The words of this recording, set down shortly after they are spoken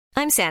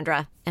I'm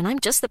Sandra, and I'm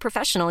just the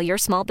professional your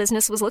small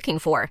business was looking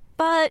for.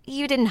 But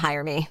you didn't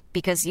hire me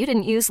because you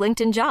didn't use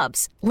LinkedIn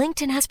Jobs.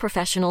 LinkedIn has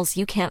professionals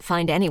you can't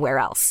find anywhere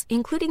else,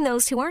 including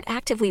those who aren't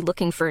actively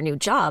looking for a new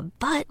job,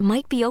 but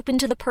might be open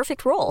to the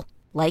perfect role,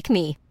 like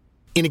me.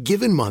 In a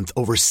given month,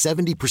 over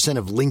 70%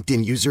 of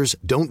LinkedIn users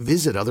don't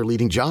visit other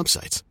leading job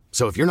sites.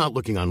 So if you're not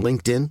looking on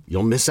LinkedIn,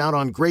 you'll miss out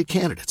on great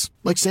candidates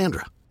like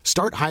Sandra.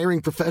 Start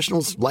hiring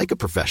professionals like a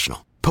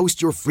professional.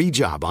 Post your free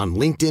job on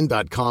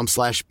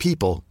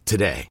linkedin.com/people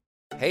today.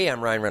 Hey,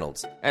 I'm Ryan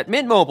Reynolds. At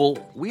Mint Mobile,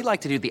 we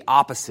like to do the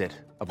opposite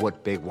of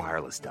what Big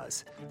Wireless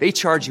does. They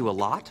charge you a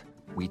lot,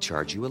 we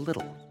charge you a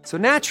little. So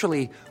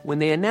naturally, when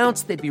they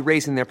announced they'd be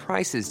raising their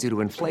prices due to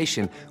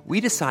inflation,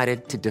 we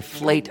decided to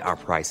deflate our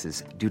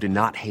prices due to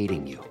not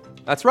hating you.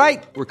 That's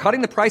right. We're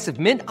cutting the price of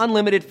Mint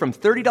Unlimited from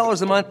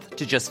 $30 a month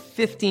to just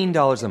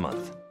 $15 a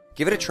month.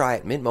 Give it a try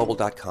at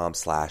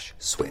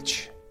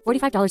mintmobile.com/switch.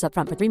 $45 up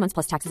front for 3 months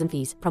plus taxes and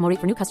fees. Promo rate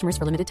for new customers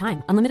for limited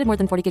time. Unlimited more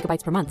than 40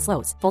 gigabytes per month.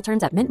 Slows full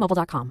terms at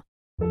mintmobile.com.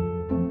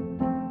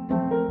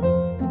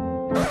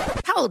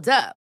 Hold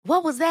up.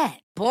 What was that?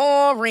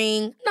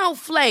 Boring. No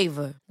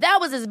flavor. That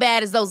was as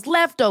bad as those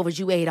leftovers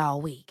you ate all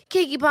week.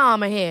 Keke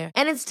Palmer here.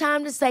 And it's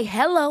time to say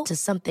hello to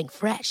something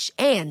fresh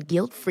and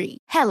guilt-free.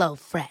 Hello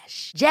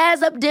Fresh.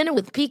 Jazz up dinner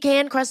with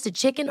pecan-crusted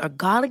chicken or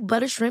garlic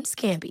butter shrimp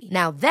scampi.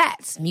 Now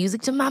that's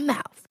music to my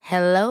mouth.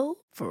 Hello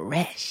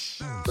Fresh.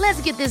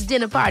 Let's get this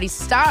dinner party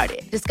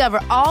started.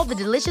 Discover all the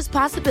delicious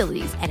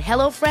possibilities at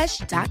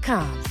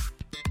hellofresh.com.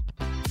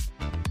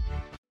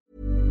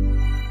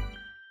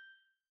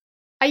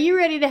 Are you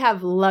ready to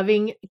have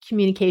loving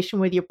communication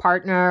with your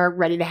partner?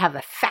 Ready to have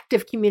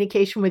effective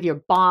communication with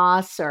your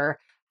boss? Or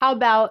how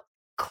about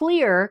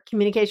clear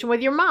communication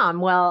with your mom?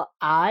 Well,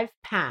 I've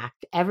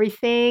packed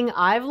everything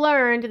I've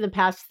learned in the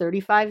past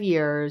 35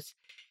 years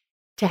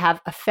to have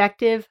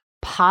effective,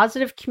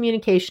 positive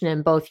communication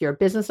in both your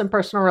business and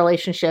personal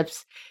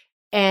relationships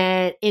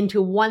and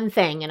into one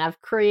thing. And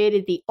I've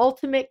created the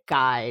ultimate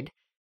guide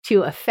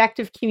to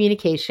effective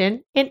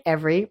communication in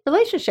every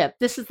relationship.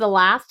 This is the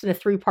last in a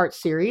 3-part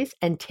series.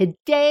 And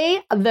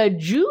today the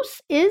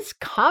juice is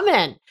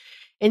coming.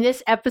 In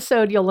this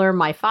episode, you'll learn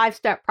my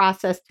 5-step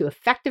process to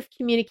effective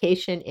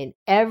communication in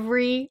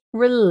every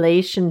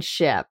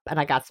relationship. And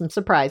I got some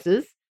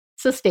surprises,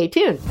 so stay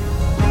tuned.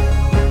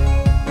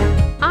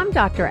 I'm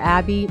Dr.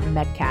 Abby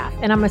Metcalf,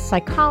 and I'm a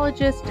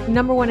psychologist,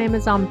 #1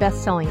 Amazon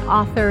bestselling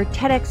author,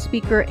 TEDx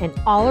speaker, and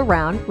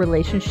all-around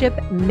relationship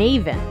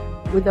maven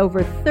with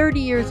over 30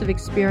 years of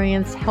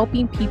experience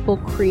helping people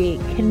create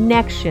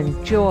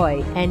connection,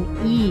 joy, and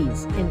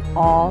ease in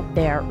all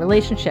their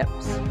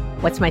relationships.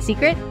 What's my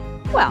secret?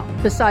 Well,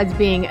 besides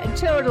being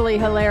totally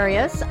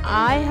hilarious,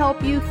 I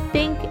help you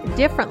think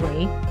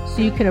differently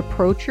so you can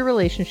approach your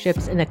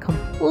relationships in a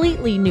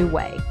completely new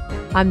way.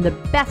 I'm the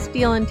best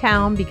deal in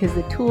town because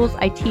the tools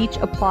I teach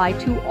apply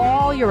to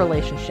all your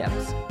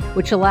relationships,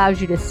 which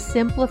allows you to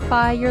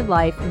simplify your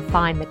life and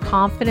find the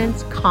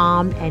confidence,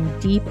 calm,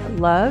 and deep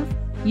love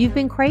you've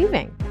been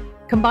craving.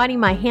 Combining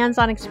my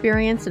hands-on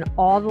experience and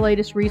all the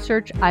latest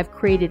research, I've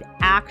created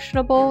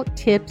actionable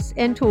tips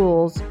and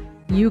tools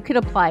you can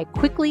apply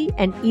quickly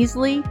and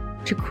easily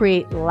to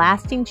create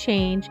lasting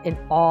change in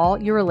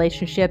all your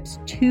relationships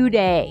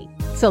today.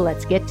 So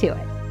let's get to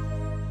it.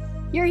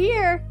 You're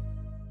here.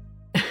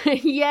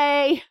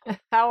 Yay.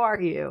 How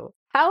are you?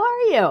 How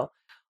are you?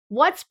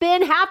 What's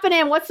been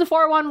happening? What's the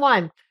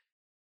 411?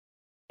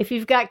 If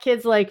you've got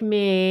kids like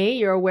me,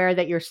 you're aware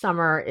that your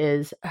summer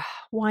is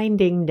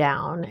winding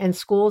down and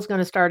school's going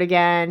to start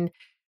again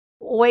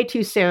way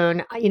too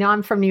soon. You know,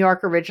 I'm from New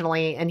York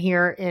originally, and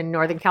here in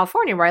Northern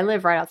California, where I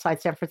live right outside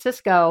San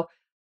Francisco,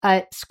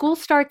 school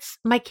starts,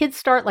 my kids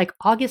start like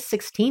August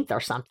 16th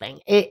or something.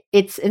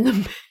 It's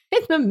in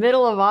the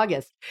middle of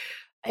August.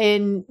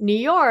 In New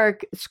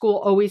York, school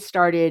always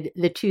started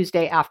the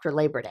Tuesday after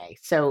Labor Day.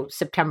 So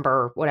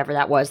September, whatever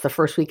that was, the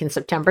first week in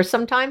September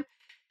sometime.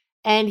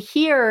 And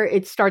here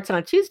it starts on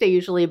a Tuesday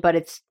usually, but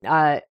it's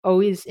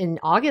always in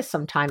August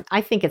sometime. I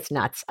think it's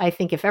nuts. I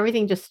think if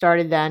everything just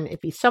started then,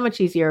 it'd be so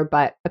much easier.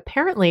 But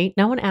apparently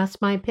no one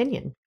asked my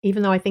opinion,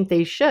 even though I think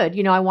they should.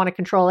 You know, I want to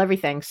control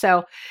everything.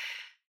 So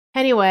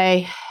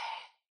anyway,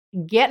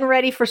 getting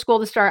ready for school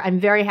to start.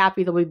 I'm very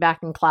happy that we'll be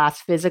back in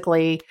class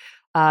physically.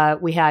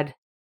 It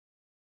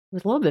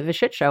was a little bit of a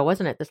shit show,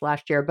 wasn't it, this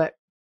last year? But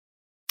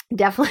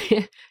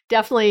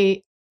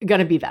definitely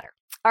going to be better.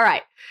 All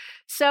right.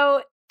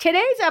 So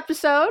today's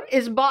episode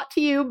is brought to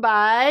you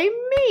by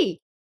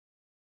me.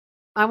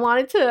 I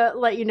wanted to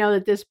let you know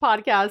that this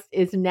podcast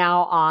is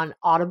now on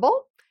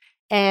Audible.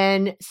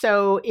 And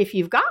so if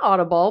you've got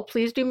Audible,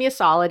 please do me a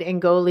solid and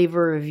go leave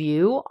a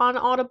review on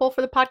Audible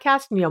for the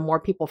podcast. You know, more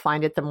people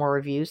find it, the more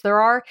reviews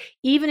there are.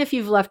 Even if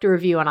you've left a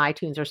review on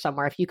iTunes or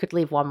somewhere, if you could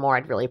leave one more,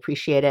 I'd really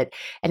appreciate it.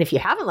 And if you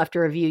haven't left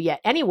a review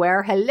yet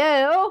anywhere,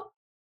 hello,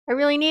 I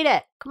really need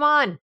it. Come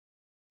on,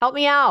 help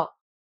me out.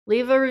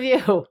 Leave a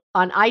review.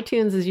 On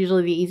iTunes is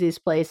usually the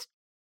easiest place.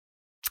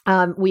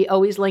 We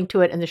always link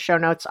to it in the show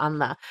notes on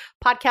the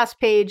podcast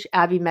page,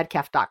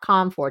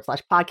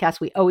 abbymedcalf.com/podcast.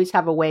 We always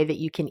have a way that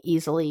you can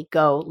easily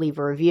go leave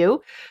a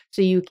review.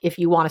 So if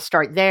you want to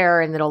start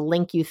there and it'll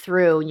link you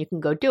through and you can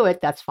go do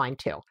it, that's fine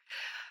too.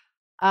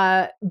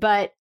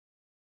 But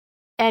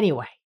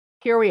anyway,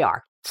 here we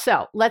are.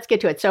 So let's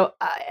get to it. So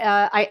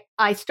I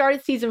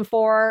started season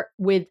 4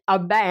 with a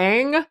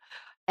bang.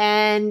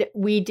 And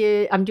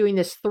I'm doing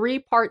this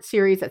 3-part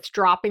series that's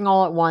dropping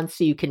all at once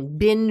so you can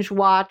binge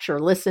watch or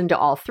listen to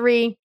all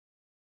 3.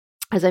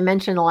 As I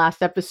mentioned in the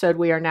last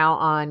episode,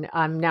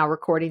 I'm now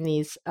recording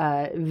these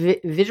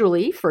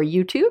visually for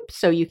YouTube.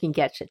 So you can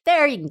get it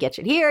there, you can get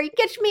it here, you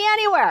can get me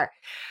anywhere.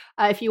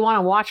 If you want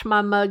to watch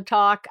my mug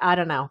talk, I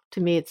don't know. To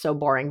me, it's so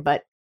boring,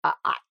 but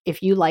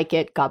if you like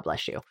it, God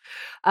bless you.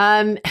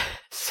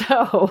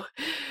 So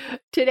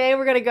today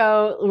we're going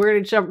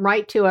to jump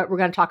right to it. We're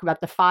going to talk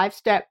about the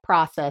 5-step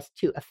process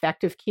to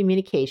effective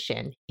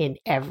communication in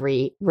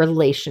every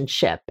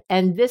relationship.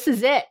 And this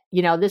is it.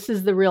 This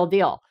is the real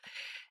deal.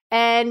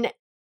 And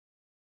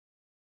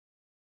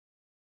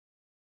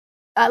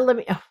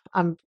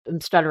I'm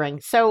stuttering.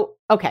 So,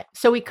 okay.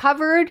 So we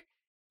covered,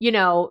 you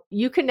now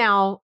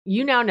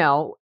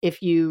know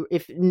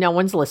if no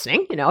one's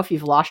listening, if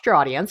you've lost your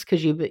audience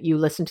because you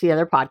listen to the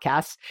other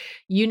podcasts,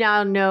 you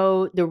now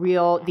know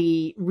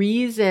the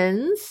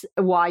reasons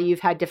why you've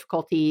had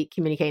difficulty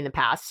communicating in the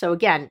past. So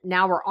again,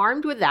 now we're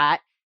armed with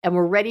that and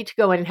we're ready to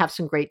go in and have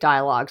some great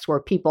dialogues where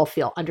people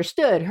feel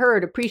understood,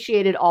 heard,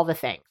 appreciated, all the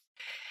things.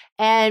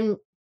 And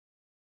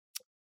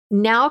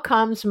now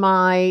comes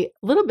my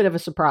little bit of a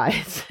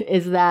surprise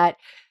is that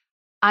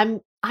I'm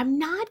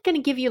not going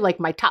to give you like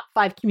my top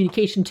 5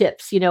 communication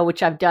tips,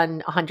 which I've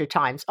done 100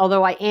 times.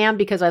 Although I am,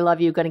 because I love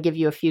you, going to give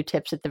you a few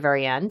tips at the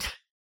very end.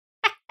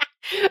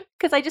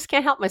 Because I just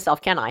can't help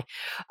myself, can I?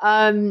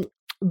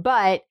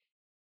 But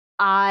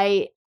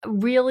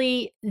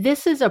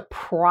this is a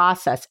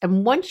process.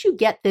 And once you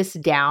get this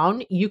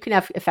down, you can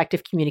have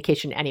effective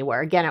communication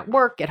anywhere. Again, at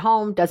work, at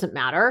home, doesn't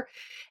matter.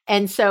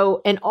 And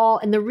so, and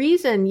the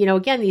reason,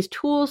 again, these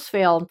tools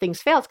fail and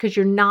things fail is because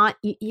you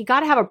got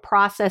to have a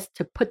process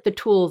to put the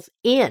tools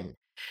in.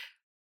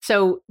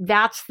 So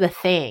that's the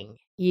thing.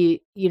 You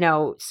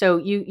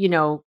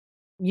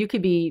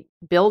could be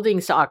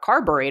building a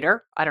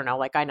carburetor. I don't know,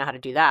 like I know how to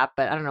do that,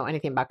 but I don't know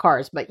anything about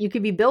cars, but you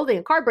could be building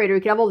a carburetor.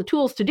 You could have all the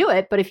tools to do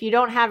it. But if you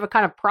don't have a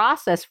kind of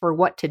process for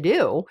what to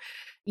do,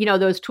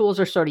 those tools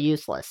are sort of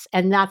useless.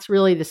 And that's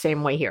really the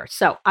same way here.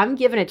 So I'm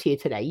giving it to you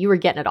today. You were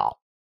getting it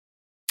all.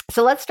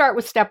 So let's start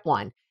with step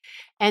 1.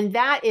 And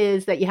that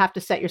is that you have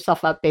to set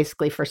yourself up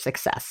basically for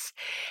success.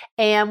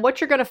 And what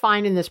you're going to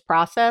find in this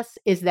process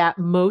is that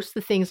most of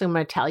the things I'm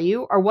going to tell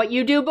you are what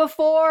you do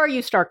before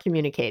you start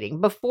communicating,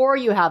 before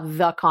you have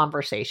the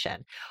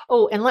conversation.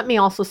 Oh, and let me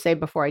also say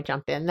before I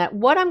jump in that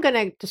what I'm going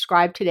to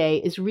describe today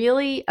is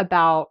really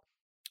about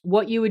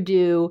what you would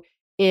do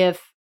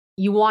if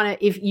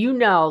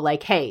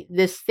like, hey,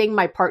 this thing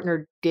my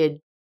partner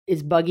did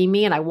is bugging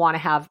me and I want to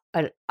have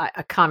a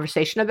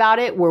conversation about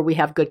it where we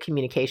have good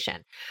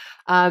communication.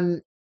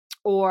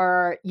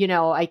 Or,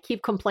 I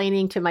keep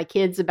complaining to my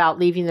kids about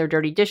leaving their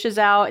dirty dishes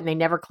out and they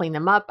never clean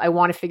them up. I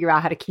want to figure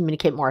out how to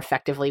communicate more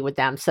effectively with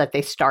them so that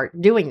they start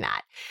doing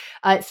that.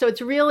 So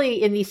it's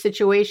really in these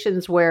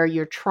situations where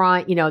you're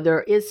trying,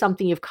 there is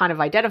something you've kind of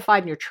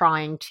identified and you're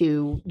trying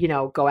to,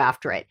 go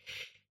after it.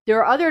 There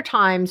are other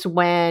times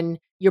when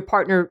your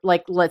partner,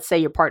 like let's say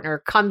your partner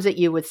comes at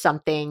you with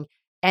something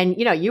and,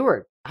 you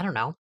were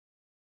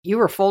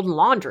folding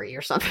laundry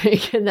or something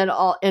and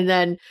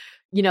then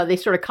they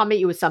sort of come at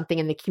you with something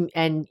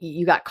and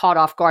you got caught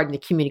off guard and the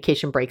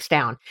communication breaks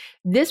down.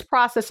 This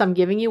process I'm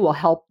giving you will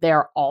help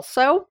there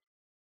also.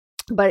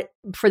 But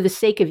for the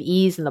sake of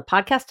ease in the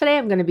podcast today,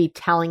 I'm going to be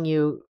telling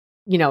you,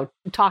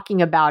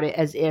 talking about it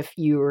as if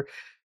you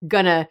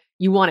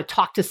want to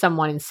talk to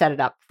someone and set it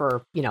up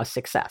for,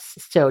 success.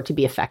 So to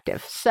be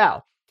effective.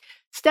 So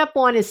step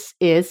 1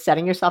 is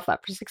setting yourself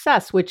up for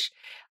success, which,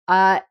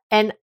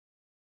 and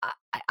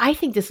I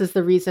think this is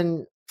the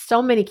reason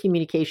so many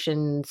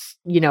communications,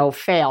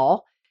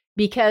 fail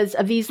because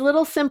of these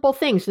little simple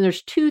things. And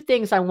there's 2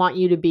 things I want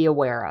you to be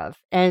aware of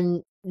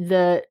and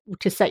to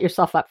set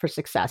yourself up for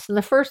success. And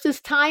the first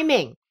is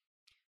timing.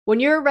 When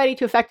you're ready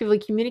to effectively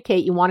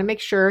communicate, you want to make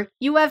sure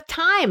you have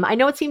time. I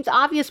know it seems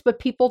obvious, but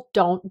people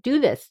don't do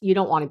this. You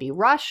don't want to be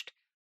rushed,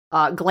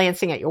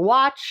 glancing at your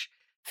watch,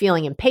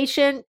 feeling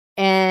impatient,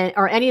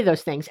 or any of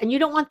those things. And you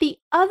don't want the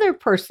other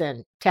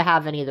person to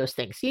have any of those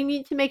things. So you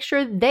need to make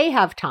sure they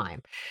have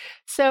time.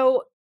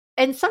 So,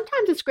 and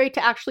sometimes it's great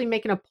to actually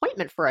make an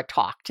appointment for a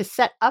talk, to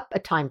set up a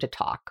time to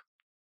talk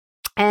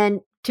and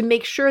to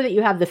make sure that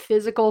you have the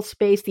physical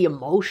space, the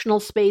emotional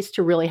space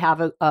to really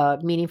have a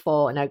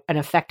meaningful and an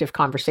effective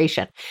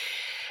conversation.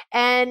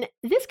 And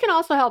this can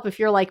also help if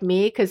you're like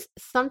me, because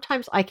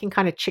sometimes I can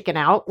kind of chicken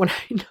out when I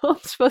know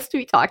I'm supposed to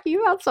be talking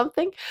about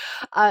something.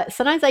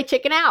 Sometimes I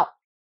chicken out.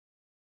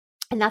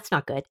 And that's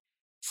not good.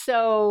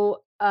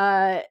 So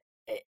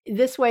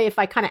this way, if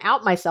I kind of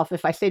out myself,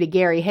 if I say to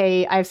Gary,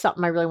 hey, I have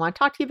something I really want to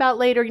talk to you about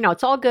later,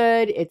 it's all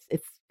good.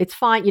 It's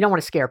fine. You don't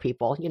want to scare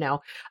people.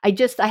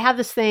 I have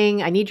this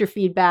thing. I need your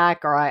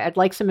feedback, or I'd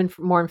like some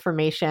more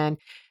information.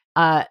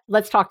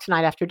 Let's talk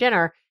tonight after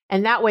dinner.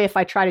 And that way, if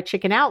I try to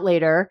chicken out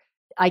later,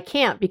 I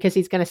can't, because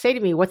he's going to say to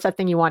me, what's that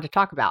thing you want to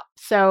talk about?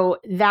 So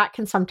that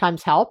can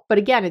sometimes help. But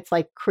again, it's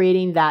like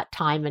creating that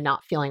time and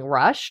not feeling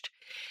rushed.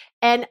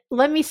 And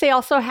let me say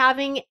also,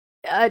 having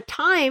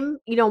time,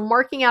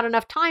 marking out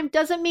enough time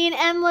doesn't mean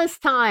endless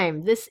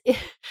time.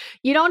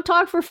 You don't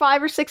talk for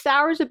 5 or 6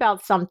 hours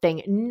about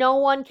something. No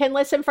one can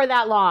listen for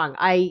that long.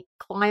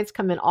 Clients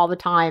come in all the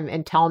time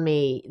and tell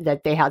me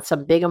that they had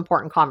some big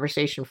important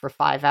conversation for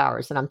 5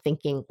 hours. And I'm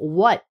thinking,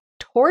 what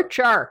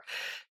torture?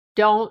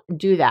 Don't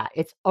do that.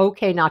 It's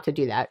okay not to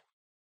do that.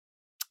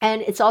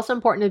 And it's also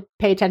important to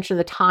pay attention to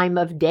the time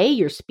of day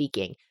you're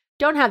speaking.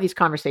 Don't have these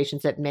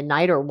conversations at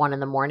midnight or 1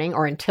 a.m.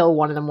 or until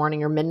 1 a.m.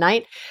 or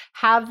midnight.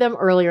 Have them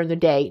earlier in the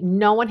day.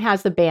 No one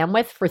has the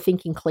bandwidth for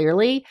thinking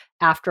clearly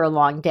after a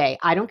long day.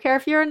 I don't care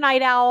if you're a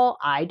night owl.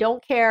 I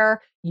don't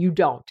care. You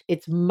don't.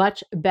 It's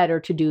much better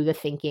to do the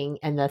thinking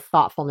and the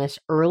thoughtfulness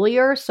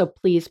earlier. So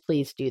please,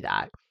 please do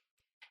that.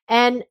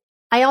 And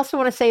I also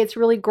want to say it's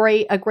really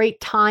a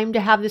great time to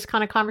have this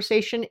kind of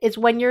conversation is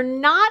when you're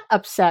not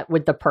upset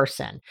with the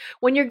person.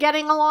 When you're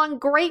getting along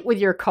great with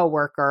your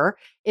coworker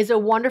is a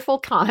wonderful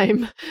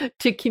time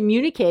to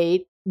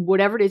communicate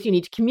whatever it is you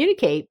need to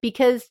communicate,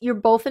 because you're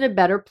both in a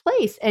better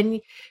place.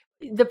 And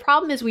the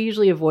problem is we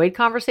usually avoid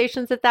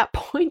conversations at that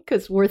point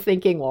because we're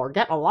thinking, well, we're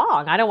getting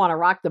along. I don't want to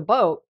rock the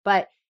boat.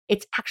 But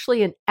it's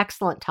actually an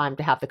excellent time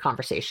to have the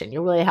conversation.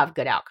 You'll really have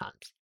good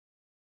outcomes.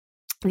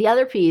 The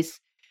other piece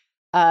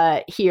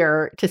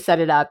here to set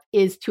it up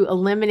is to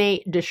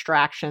eliminate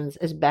distractions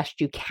as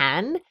best you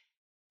can.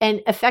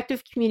 And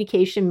effective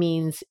communication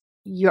means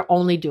you're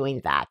only doing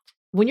that.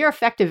 When you're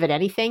effective at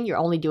anything, you're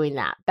only doing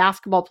that.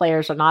 Basketball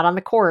players are not on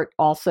the court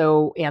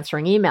also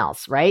answering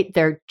emails, right?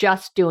 They're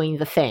just doing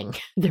the thing.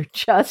 They're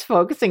just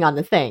focusing on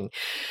the thing.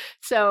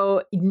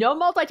 So no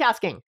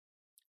multitasking.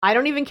 I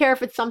don't even care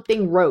if it's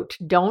something rote.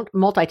 Don't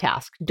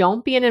multitask.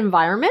 Don't be in an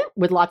environment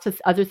with lots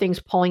of other things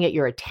pulling at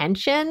your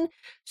attention.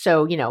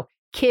 So,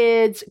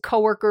 kids,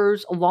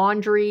 coworkers,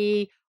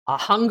 laundry,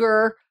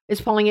 hunger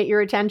is pulling at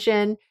your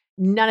attention.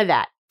 None of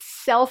that.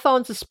 Cell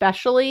phones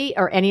especially,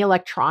 or any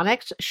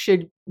electronics,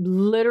 should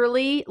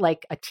literally,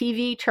 like a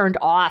TV, turned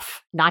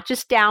off, not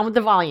just down with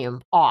the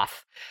volume,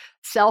 off.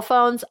 Cell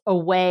phones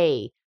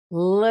away,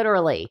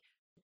 literally.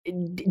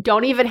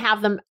 Don't even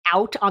have them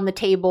out on the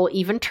table,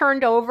 even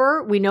turned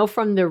over. We know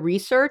from the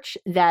research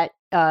that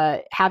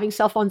having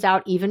cell phones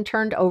out, even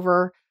turned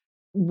over,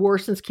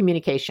 worsens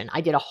communication.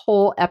 I did a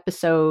whole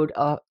episode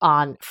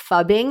on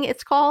phubbing,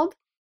 it's called,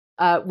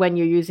 when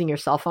you're using your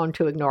cell phone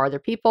to ignore other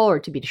people or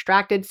to be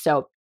distracted.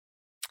 So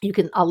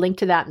I'll link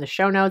to that in the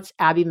show notes,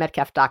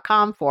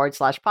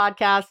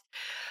 abbymedcalf.com/podcast.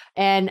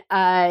 And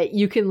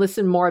you can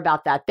listen more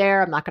about that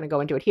there. I'm not going to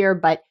go into it here,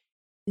 but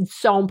it's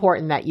so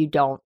important that you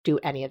don't do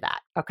any of that.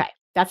 Okay,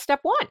 that's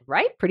step 1,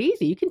 right? Pretty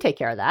easy. You can take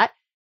care of that.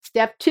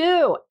 Step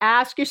 2,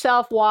 ask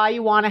yourself why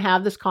you want to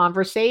have this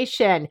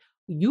conversation.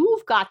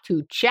 You've got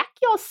to check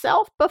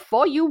yourself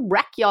before you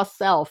wreck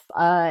yourself.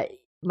 My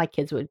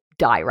kids would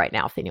die right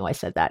now if they knew I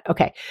said that.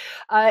 Okay.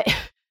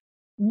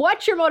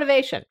 What's your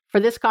motivation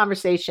for this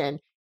conversation?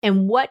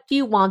 And what do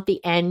you want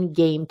the end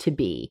game to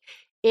be?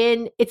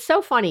 It's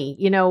so funny.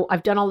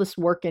 I've done all this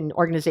work in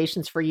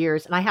organizations for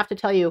years, and I have to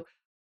tell you,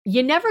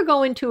 you never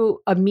go into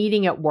a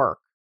meeting at work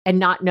and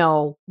not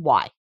know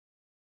why.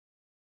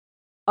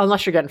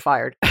 Unless you're getting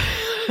fired.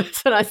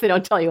 Sometimes they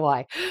don't tell you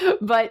why.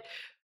 But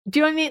do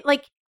you know what I mean?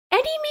 Like,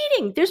 any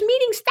meeting, there's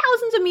meetings,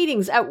 thousands of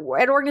meetings at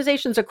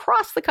organizations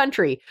across the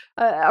country,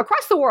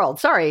 across the world.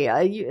 Sorry,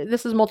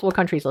 this is multiple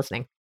countries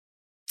listening.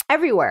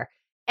 Everywhere.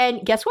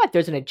 And guess what?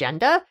 There's an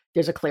agenda.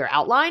 There's a clear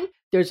outline.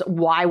 There's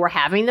why we're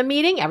having the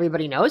meeting.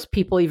 Everybody knows.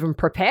 People even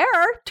prepare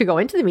to go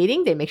into the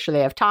meeting. They make sure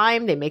they have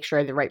time. They make sure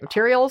they have the right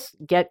materials.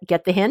 Get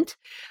the hint.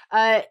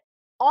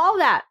 All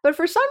that. But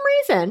for some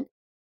reason,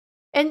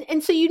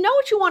 and so you know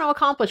what you want to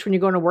accomplish when you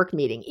go to a work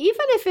meeting,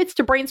 even if it's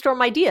to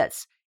brainstorm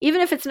ideas.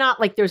 Even if it's not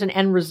like there's an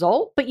end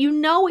result, but you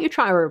know what you're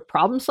trying to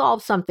problem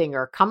solve something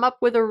or come up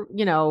with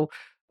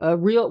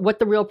what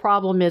the real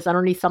problem is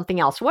underneath something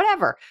else,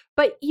 whatever.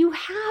 But you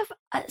have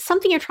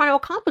something you're trying to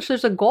accomplish.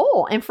 There's a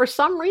goal. And for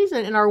some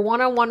reason in our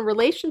one-on-one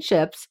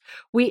relationships,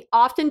 we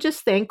often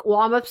just think,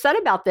 well, I'm upset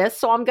about this,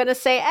 so I'm going to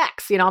say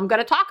X, I'm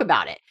going to talk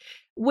about it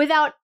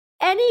without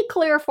any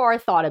clear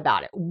forethought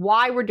about it,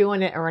 why we're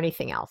doing it or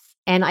anything else.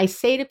 And I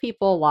say to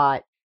people a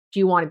lot,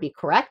 do you want to be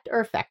correct or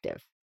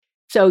effective?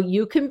 So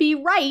you can be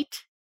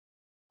right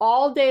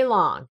all day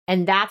long.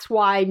 And that's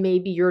why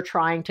maybe you're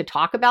trying to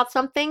talk about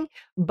something,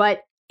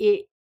 but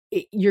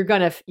you're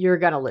going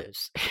to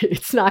lose.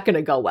 It's not going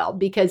to go well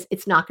because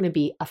it's not going to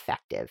be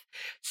effective.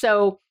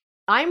 So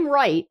I'm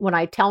right when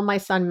I tell my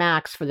son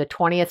Max for the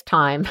 20th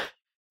time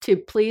to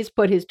please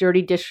put his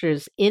dirty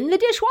dishes in the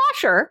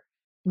dishwasher,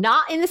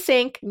 not in the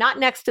sink, not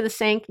next to the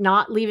sink,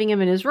 not leaving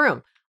him in his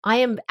room. I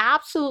am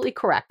absolutely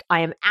correct. I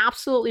am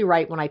absolutely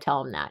right when I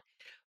tell him that.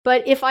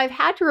 But if I've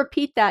had to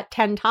repeat that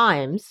 10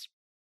 times,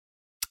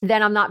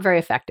 then I'm not very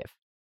effective.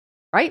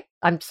 Right?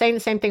 I'm saying the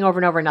same thing over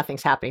and over.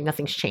 Nothing's happening.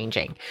 Nothing's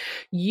changing.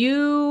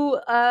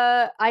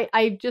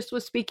 I just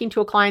was speaking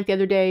to a client the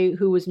other day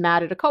who was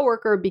mad at a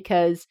coworker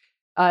because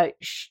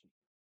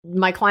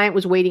my client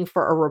was waiting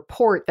for a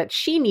report that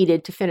she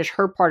needed to finish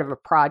her part of a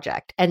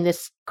project. And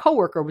this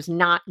coworker was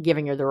not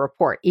giving her the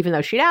report, even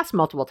though she'd asked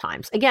multiple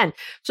times. Again,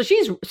 so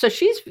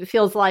she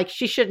feels like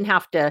she shouldn't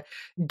have to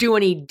do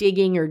any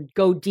digging or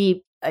go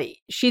deep.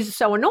 She's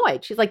so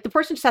annoyed. She's like, the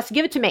person just has to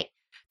give it to me.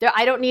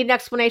 I don't need an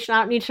explanation. I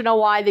don't need to know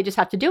why. They just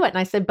have to do it. And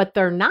I said, but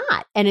they're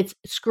not. And it's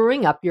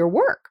screwing up your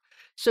work.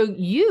 So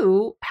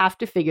you have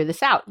to figure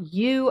this out.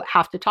 You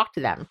have to talk to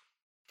them.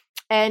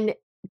 And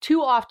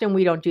too often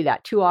we don't do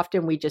that. Too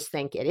often we just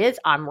think it is,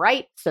 I'm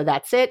right. So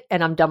that's it.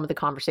 And I'm done with the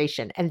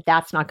conversation. And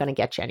that's not going to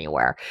get you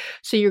anywhere.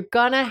 So you're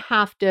going to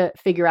have to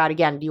figure out,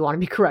 again, do you want to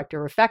be correct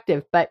or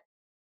effective? But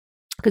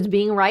because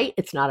being right,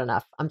 it's not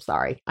enough. I'm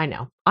sorry. I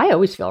know. I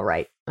always feel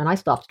right. And I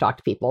still have to talk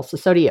to people.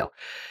 So do you.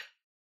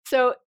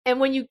 So, and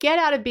when you get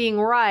out of being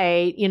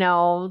right,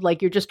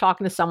 like you're just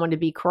talking to someone to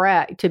be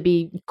correct,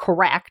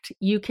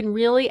 you can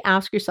really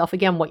ask yourself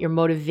again what your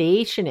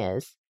motivation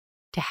is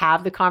to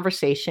have the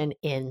conversation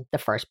in the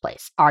first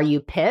place. Are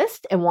you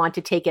pissed and want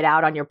to take it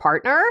out on your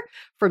partner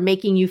for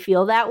making you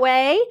feel that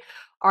way?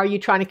 Are you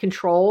trying to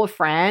control a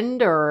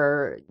friend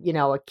or,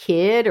 a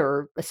kid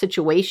or a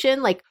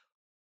situation? Like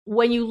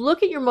when you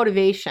look at your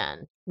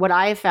motivation, what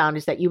I have found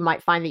is that you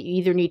might find that you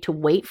either need to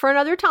wait for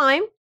another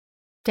time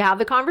to have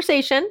the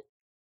conversation,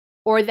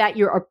 or that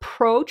your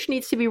approach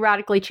needs to be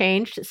radically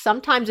changed.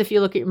 Sometimes if you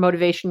look at your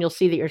motivation, you'll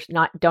see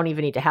that don't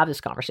even need to have this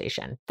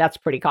conversation. That's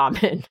pretty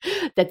common,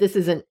 that this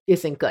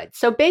isn't good.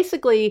 So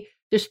basically,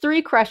 there's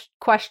 3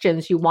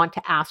 questions you want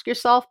to ask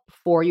yourself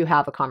before you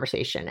have a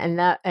conversation.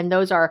 And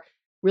those are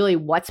really,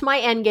 what's my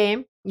end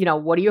game?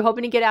 What are you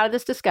hoping to get out of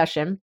this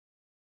discussion?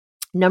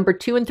 Number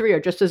 2 and 3 are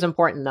just as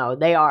important though.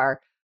 They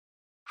are,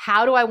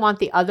 how do I want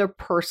the other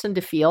person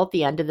to feel at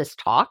the end of this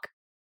talk?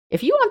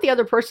 If you want the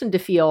other person to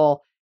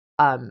feel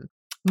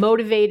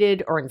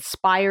motivated or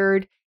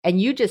inspired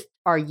and you just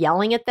are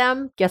yelling at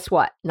them, guess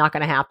what? Not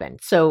going to happen.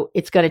 So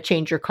it's going to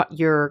change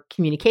your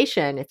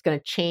communication. It's going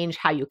to change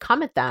how you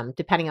come at them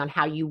depending on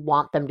how you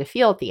want them to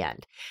feel at the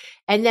end.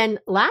 And then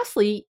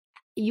lastly,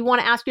 you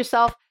want to ask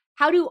yourself,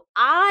 how do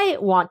I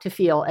want to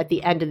feel at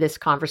the end of this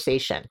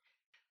conversation?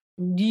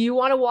 Do you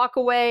want to walk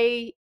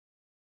away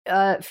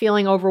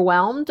feeling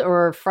overwhelmed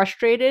or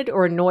frustrated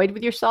or annoyed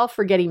with yourself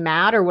for getting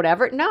mad or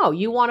whatever? No,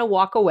 you want to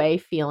walk away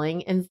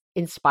feeling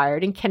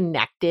inspired and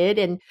connected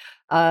and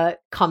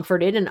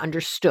comforted and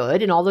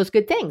understood and all those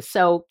good things.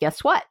 So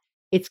guess what?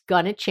 It's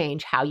going to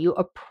change how you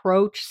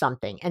approach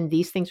something. And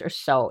these things are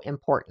so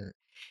important.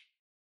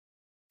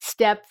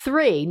 Step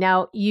 3.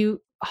 Now,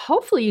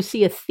 hopefully you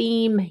see a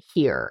theme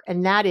here,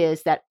 and that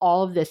is that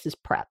all of this is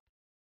prep.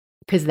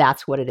 Because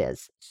that's what it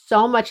is.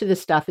 So much of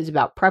this stuff is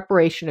about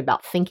preparation,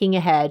 about thinking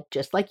ahead,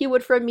 just like you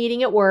would for a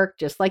meeting at work,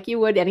 just like you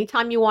would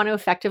anytime you want to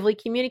effectively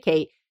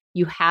communicate.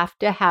 You have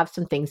to have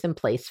some things in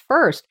place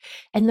first.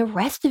 And the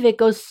rest of it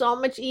goes so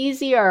much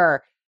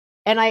easier.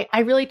 And I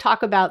really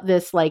talk about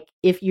this like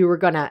if you were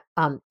going to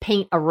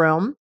paint a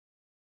room.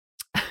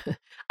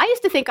 I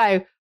used to think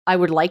I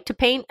would like to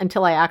paint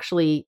until I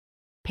actually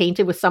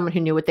painted with someone who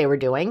knew what they were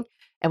doing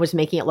and was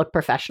making it look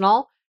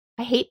professional.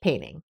 I hate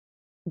painting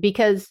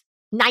because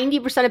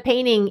 90% of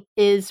painting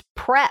is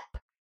prep.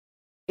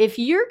 If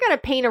you're going to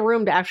paint a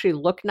room to actually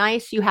look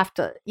nice, you have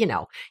to,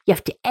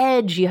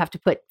 edge, you have to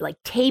put like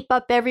tape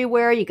up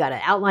everywhere. You got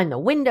to outline the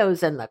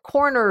windows and the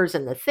corners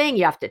and the thing.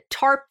 You have to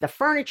tarp the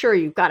furniture.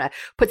 You've got to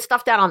put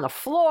stuff down on the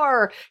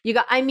floor. You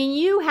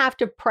have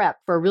to prep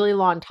for a really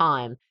long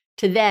time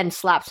to then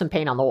slap some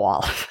paint on the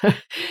wall.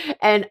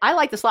 And I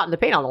like the slapping the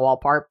paint on the wall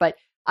part, but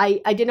I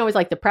didn't always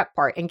like the prep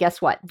part. And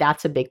guess what?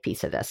 That's a big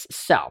piece of this.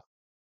 So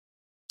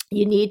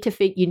you need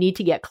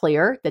to get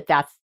clear that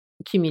that's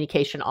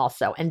communication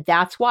also. And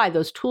that's why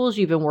those tools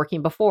you've been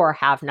working before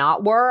have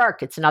not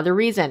worked. It's another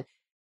reason.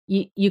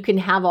 You can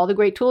have all the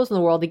great tools in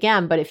the world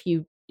again, but if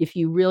you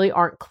really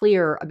aren't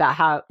clear about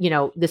how,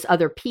 this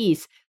other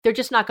piece, they're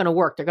just not going to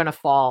work. They're going to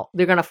fall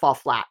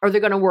flat, or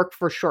they're going to work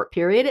for a short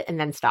period and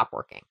then stop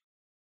working.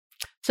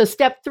 So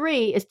step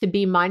 3 is to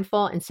be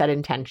mindful and set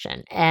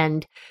intention.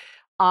 And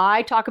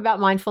I talk about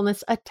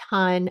mindfulness a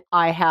ton.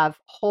 I have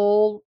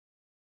whole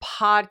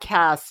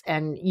podcasts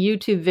and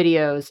YouTube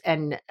videos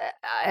and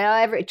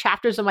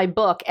chapters of my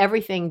book,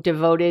 everything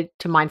devoted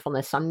to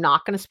mindfulness. So I'm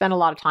not going to spend a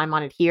lot of time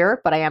on it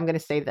here, but I am going to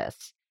say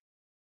this.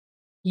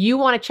 You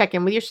want to check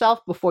in with yourself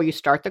before you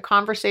start the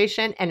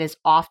conversation and as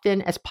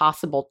often as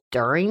possible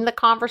during the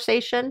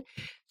conversation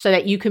so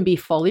that you can be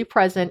fully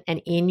present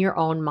and in your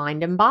own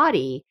mind and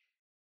body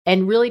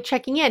and really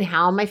checking in.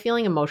 How am I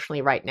feeling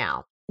emotionally right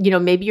now?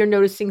 Maybe you're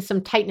noticing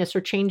some tightness or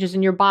changes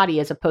in your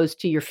body as opposed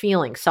to your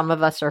feelings. Some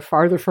of us are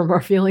farther from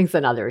our feelings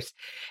than others.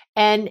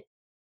 And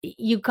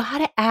you got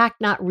to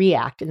act, not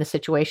react in the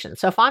situation.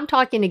 So if I'm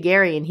talking to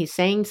Gary and he's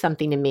saying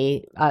something to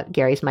me,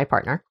 Gary's my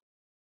partner,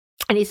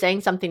 and he's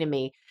saying something to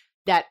me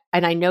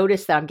and I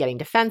notice that I'm getting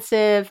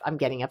defensive, I'm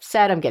getting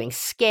upset, I'm getting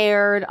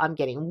scared, I'm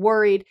getting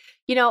worried,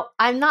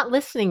 I'm not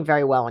listening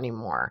very well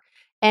anymore.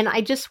 And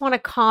I just want to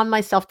calm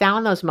myself down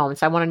in those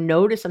moments. I want to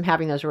notice I'm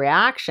having those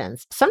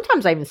reactions.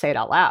 Sometimes I even say it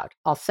out loud.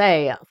 I'll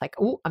say like,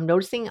 oh, I'm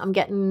noticing I'm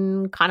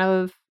getting kind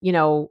of,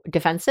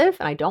 defensive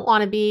and I don't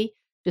want to be.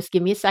 Just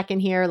give me a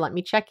second here. Let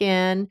me check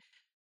in.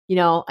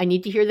 I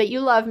need to hear that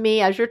you love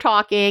me as you're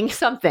talking,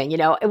 something,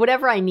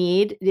 whatever I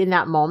need in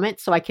that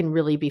moment so I can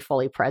really be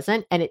fully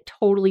present. And it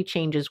totally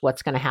changes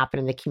what's going to happen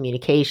in the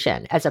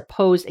communication, as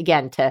opposed,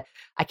 again, to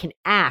I can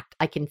act,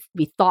 I can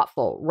be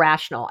thoughtful,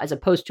 rational, as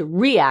opposed to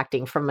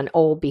reacting from an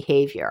old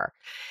behavior.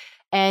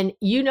 And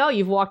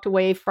you've walked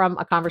away from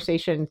a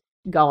conversation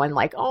going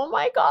like, oh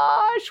my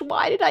gosh,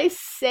 why did I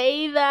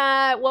say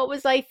that? What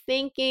was I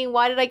thinking?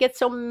 Why did I get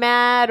so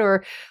mad?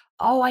 Or,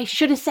 oh, I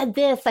should have said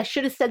this. I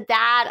should have said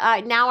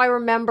that. Now I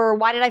remember.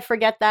 Why did I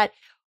forget that?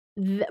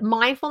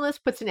 Mindfulness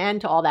puts an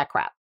end to all that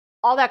crap.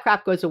 All that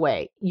crap goes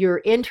away. Your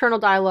internal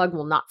dialogue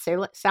will not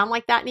sound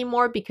like that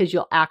anymore because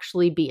you'll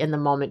actually be in the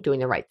moment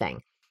doing the right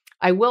thing.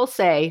 I will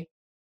say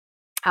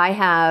I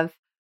have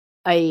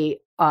a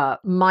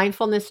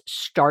mindfulness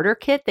starter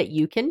kit that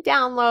you can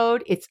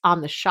download. It's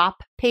on the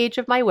shop page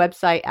of my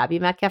website,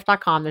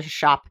 abbymetcalf.com. There's a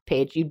shop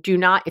page. You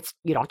don't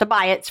have to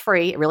buy it. It's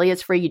free. It really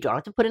is free. You don't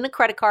have to put in a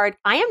credit card.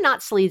 I am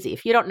not sleazy.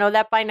 If you don't know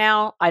that by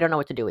now, I don't know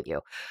what to do with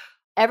you.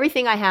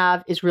 Everything I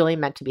have is really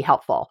meant to be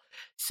helpful.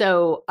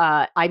 So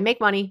I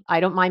make money. I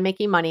don't mind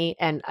making money.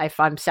 And if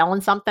I'm selling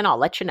something, I'll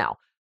let you know.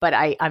 But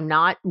I'm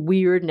not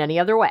weird in any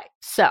other way.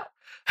 So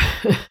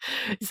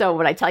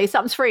when I tell you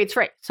something's free, it's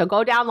free. So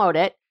go download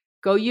it.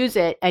 Go use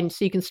it, and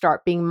so you can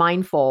start being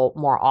mindful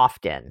more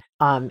often,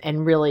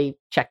 and really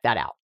check that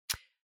out.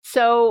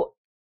 So,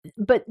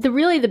 but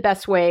the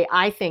best way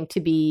I think to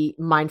be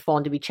mindful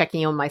and to be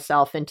checking in on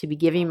myself and to be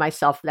giving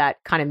myself that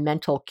kind of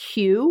mental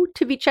cue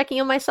to be checking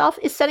in on myself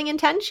is setting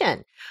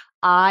intention.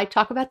 I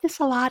talk about this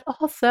a lot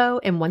also,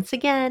 and once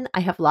again,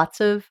 I have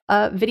lots of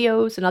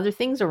videos and other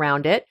things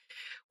around it,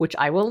 which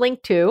I will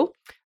link to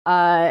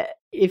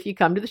if you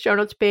come to the show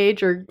notes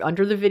page or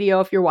under the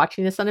video if you're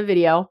watching this on a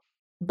video.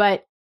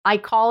 But I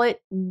call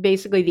it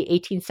basically the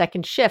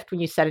 18-second shift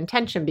when you set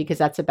intention, because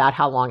that's about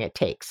how long it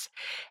takes.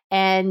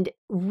 And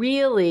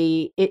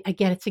really,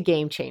 it's a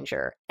game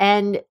changer.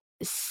 And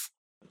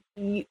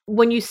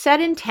when you set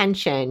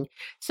intention,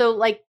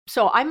 so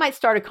I might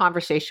start a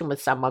conversation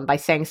with someone by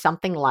saying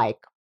something like,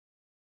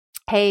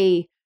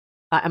 hey,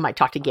 I might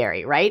talk to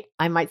Gary, right?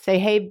 I might say,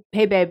 hey,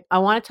 babe, I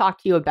want to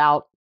talk to you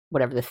about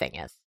whatever the thing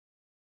is,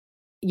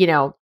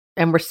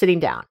 and we're sitting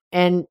down,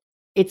 and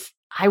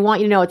I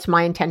want you to know it's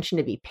my intention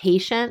to be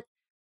patient,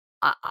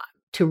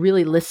 to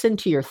really listen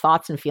to your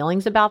thoughts and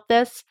feelings about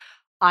this.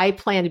 I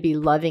plan to be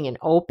loving and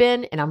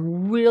open, and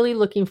I'm really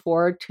looking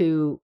forward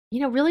to,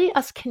 really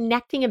us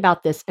connecting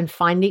about this and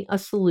finding a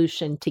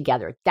solution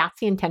together. That's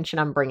the intention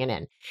I'm bringing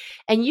in.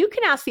 And you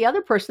can ask the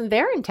other person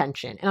their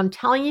intention. And I'm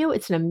telling you,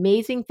 it's an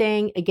amazing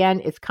thing.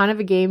 Again, it's kind of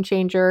a game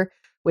changer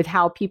with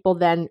how people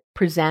then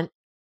present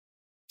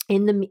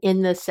in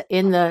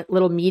the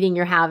little meeting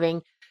you're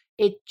having.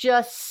 It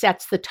just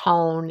sets the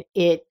tone.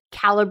 It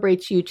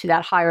calibrates you to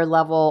that higher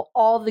level,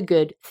 all the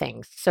good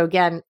things. So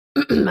again,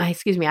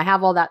 excuse me, I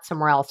have all that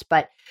somewhere else,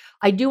 but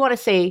I do want to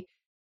say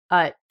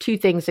two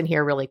things in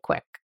here really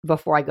quick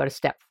before I go to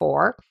step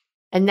 4.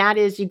 And that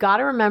is, you got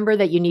to remember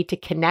that you need to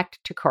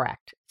connect to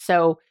correct.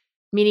 So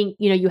meaning,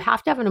 you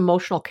have to have an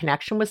emotional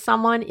connection with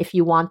someone if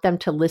you want them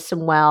to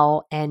listen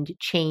well and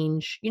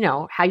change,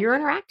 how you're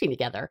interacting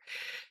together.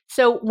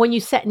 So when you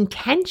set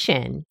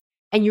intention,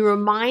 and you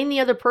remind the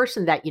other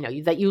person that,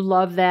 that you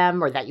love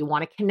them, or that you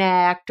want to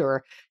connect,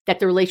 or that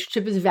the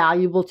relationship is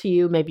valuable to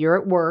you. Maybe you're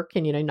at work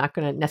and, you're not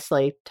going to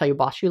necessarily tell your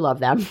boss you love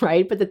them,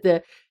 right? But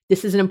that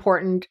this is an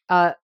important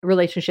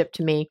relationship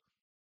to me.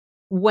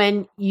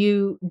 When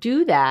you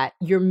do that,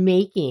 you're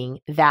making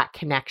that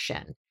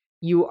connection.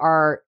 You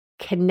are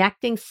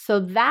connecting so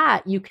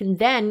that you can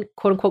then,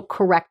 quote unquote,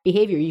 correct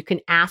behavior. You can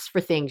ask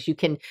for things. You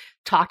can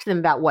talk to them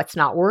about what's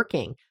not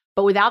working.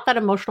 But without that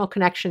emotional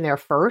connection there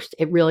first,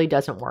 it really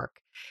doesn't work.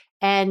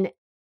 And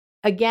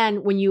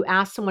again, when you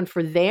ask someone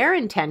for their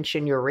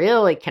intention, you're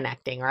really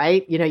connecting,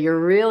 right? You're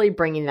really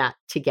bringing that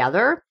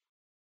together.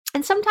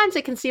 And sometimes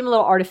it can seem a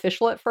little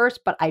artificial at first,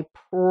 but I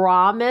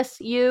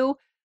promise you,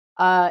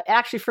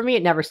 actually for me,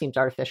 it never seems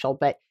artificial,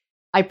 but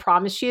I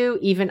promise you,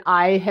 even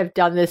I have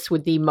done this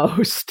with the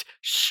most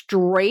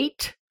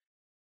straight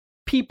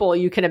people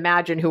you can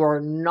imagine who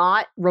are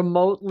not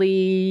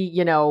remotely,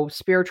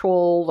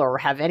 spiritual or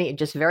have any,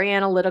 just very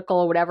analytical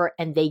or whatever.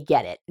 And they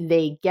get it.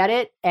 They get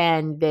it,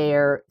 and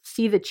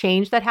see the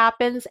change that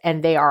happens,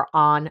 and they are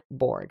on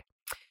board.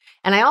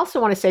 And I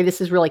also want to say,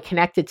 this is really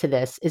connected to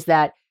this, is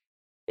that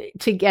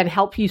to, again,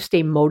 help you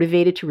stay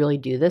motivated to really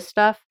do this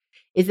stuff,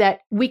 is that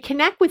we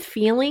connect with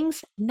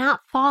feelings, not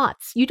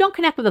thoughts. You don't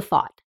connect with a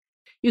thought.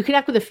 You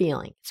connect with a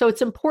feeling. So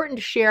it's important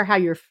to share how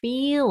you're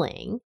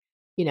feeling.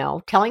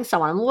 Telling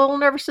someone, I'm a little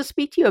nervous to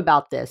speak to you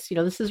about this.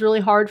 This is really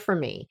hard for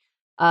me.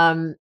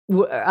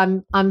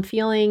 I'm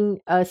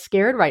feeling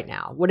scared right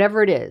now,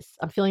 whatever it is.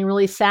 I'm feeling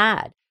really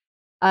sad.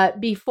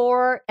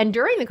 Before and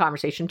during the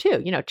conversation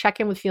too, check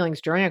in with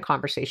feelings during a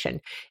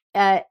conversation.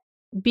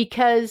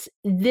 Because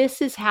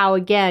this is how,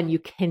 again, you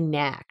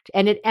connect.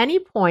 And at any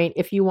point,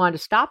 if you want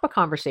to stop a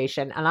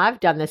conversation, and I've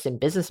done this in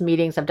business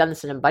meetings, I've done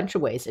this in a bunch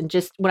of ways. And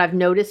just when I've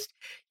noticed,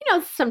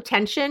 some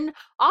tension,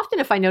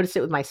 often if I notice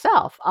it with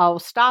myself, I'll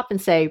stop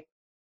and say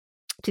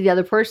to the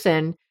other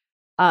person,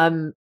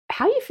 how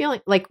are you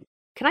feeling? Like,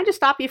 can I just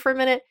stop you for a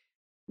minute?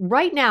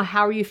 Right now,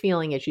 how are you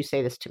feeling as you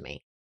say this to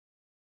me?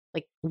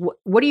 Like,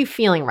 what are you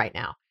feeling right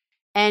now?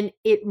 And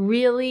it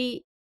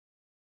really,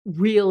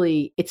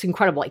 it's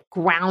incredible. It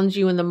grounds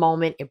you in the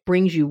moment. It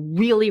brings you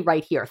really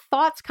right here.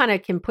 Thoughts kind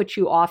of can put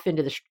you off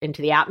into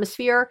the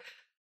atmosphere.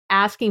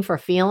 Asking for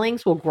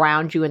feelings will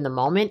ground you in the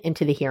moment,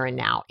 into the here and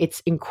now.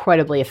 It's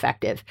incredibly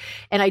effective.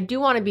 And I do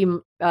want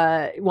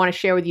to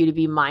share with you to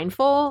be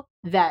mindful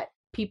that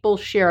people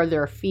share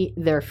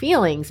their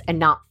feelings and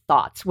not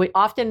thoughts.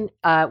 Often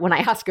when I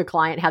ask a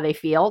client how they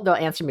feel, they'll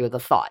answer me with a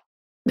thought.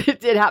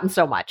 It happens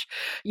so much.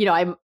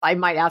 I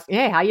might ask,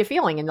 hey, how you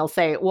feeling? And they'll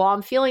say, well,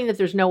 I'm feeling that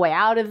there's no way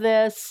out of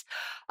this.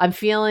 I'm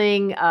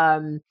feeling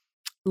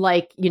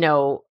like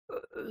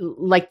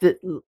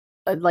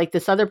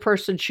this other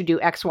person should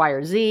do X, Y,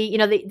 or Z.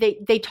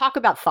 They talk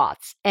about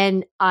thoughts,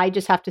 and I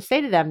just have to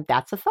say to them,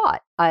 that's a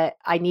thought.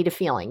 I need a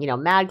feeling,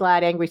 mad,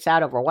 glad, angry,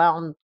 sad,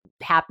 overwhelmed,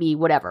 happy,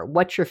 whatever.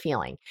 What's your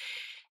feeling?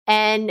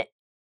 And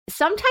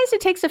sometimes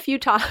it takes a few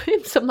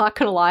times, I'm not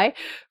going to lie,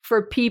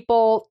 for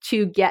people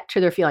to get to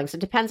their feelings. It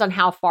depends on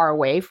how far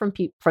away from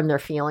their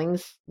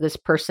feelings this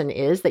person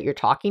is that you're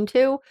talking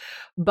to.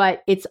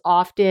 But it's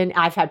often,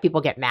 I've had people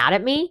get mad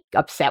at me,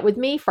 upset with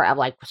me I'm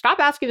like, stop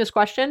asking this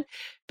question,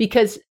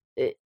 because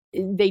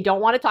they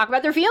don't want to talk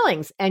about their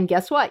feelings. And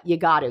guess what? You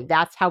got to.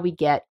 That's how we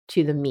get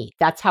to the meat.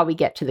 That's how we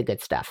get to the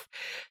good stuff.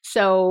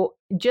 So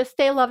just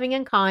stay loving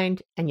and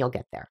kind, and you'll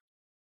get there.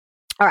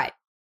 All right.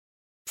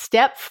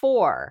 Step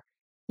 4.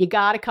 You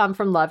got to come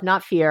from love,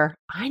 not fear.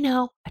 I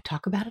know. I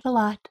talk about it a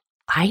lot.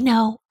 I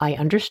know. I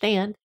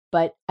understand.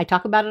 But I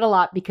talk about it a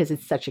lot because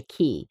it's such a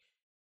key.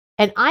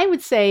 And I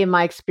would say, in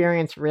my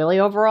experience, really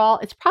overall,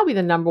 it's probably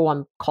the number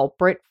one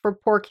culprit for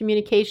poor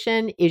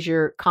communication is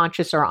your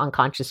conscious or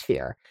unconscious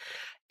fear.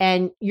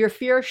 And your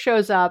fear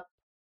shows up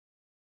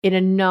in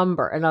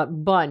a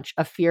bunch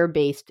of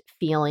fear-based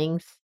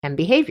feelings and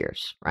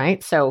behaviors,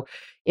 right? So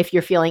if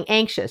you're feeling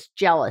anxious,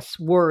 jealous,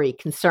 worry,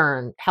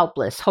 concern,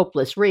 helpless,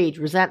 hopeless, rage,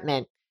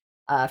 resentment,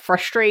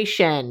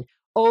 frustration,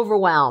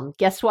 overwhelm,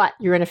 guess what?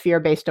 You're in a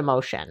fear-based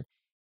emotion.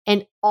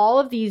 And all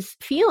of these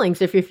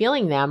feelings, if you're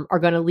feeling them, are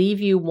going to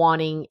leave you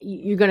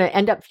you're going to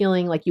end up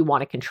feeling like you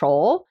want to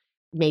control,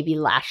 maybe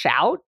lash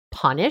out,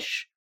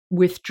 punish,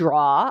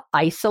 withdraw,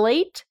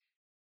 isolate,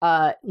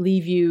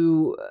 leave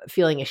you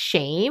feeling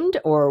ashamed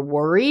or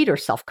worried or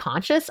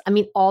self-conscious. I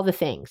mean, all the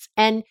things.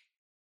 And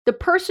the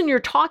person you're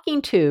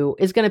talking to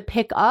is going to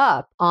pick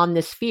up on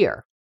this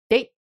fear.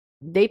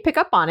 They pick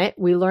up on it.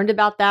 We learned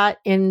about that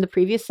in the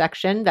previous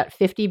section, that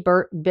 50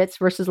 bits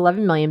versus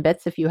 11 million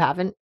bits. If you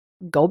haven't,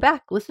 go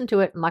back, listen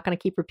to it. I'm not going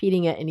to keep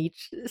repeating it in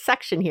each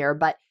section here,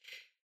 but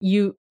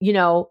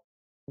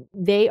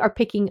they are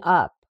picking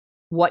up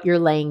what you're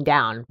laying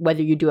down,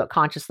 whether you do it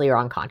consciously or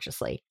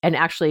unconsciously. And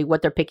actually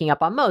what they're picking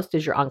up on most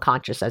is your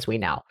unconscious, as we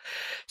know.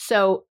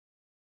 So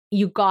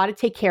you got to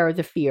take care of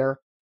the fear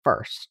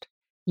first.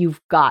 You've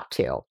got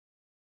to.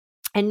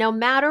 And no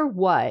matter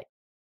what,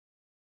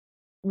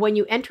 when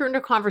you enter into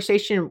a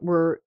conversation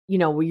where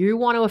you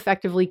want to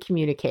effectively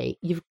communicate,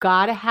 you've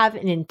got to have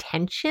an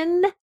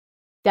intention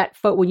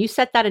when you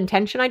set that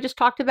intention I just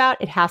talked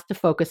about, it has to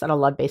focus on a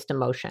love-based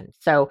emotion.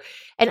 So,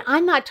 and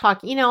I'm not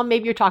talking,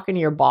 maybe you're talking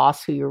to your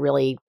boss who you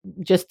really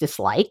just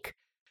dislike.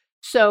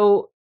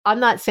 So I'm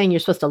not saying you're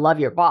supposed to love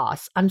your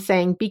boss. I'm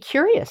saying be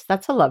curious.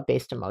 That's a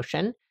love-based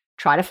emotion.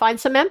 Try to find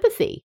some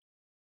empathy.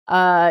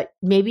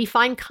 Maybe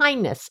find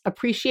kindness,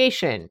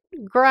 appreciation,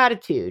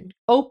 gratitude,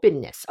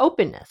 openness.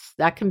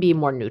 That can be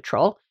more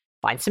neutral.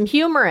 Find some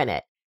humor in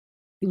it.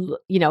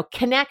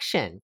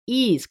 Connection,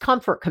 ease,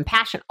 comfort,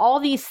 compassion, all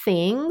these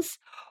things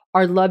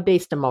are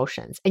love-based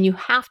emotions. And you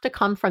have to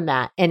come from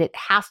that. And it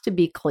has to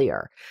be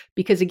clear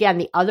because, again,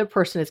 the other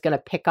person is going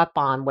to pick up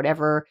on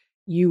whatever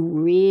you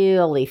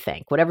really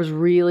think, whatever's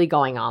really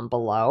going on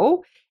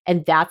below.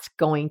 And that's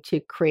going to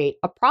create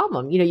a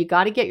problem. You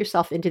got to get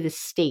yourself into this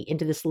state,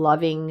 into this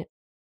loving,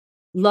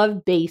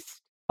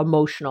 love-based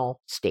emotional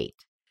state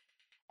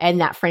and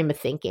that frame of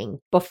thinking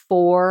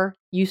before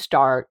you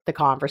start the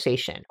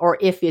conversation. Or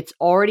if it's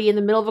already in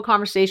the middle of a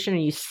conversation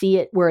and you see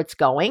it where it's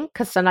going,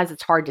 because sometimes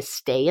it's hard to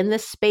stay in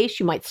this space.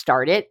 You might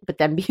start it, but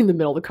then be in the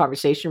middle of the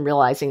conversation,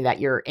 realizing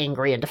that you're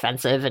angry and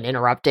defensive and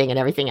interrupting and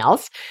everything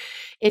else.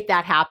 If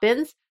that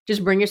happens,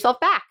 just bring yourself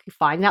back.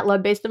 Find that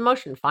love-based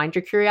emotion. Find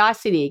your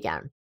curiosity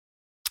again.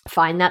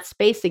 Find that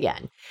space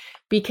again.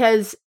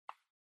 Because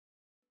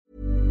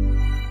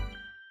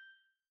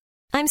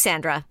I'm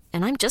Sandra,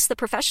 and I'm just the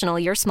professional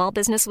your small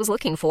business was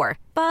looking for.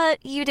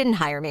 But you didn't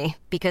hire me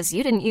because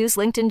you didn't use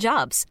LinkedIn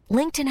Jobs.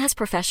 LinkedIn has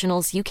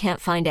professionals you can't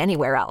find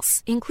anywhere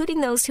else,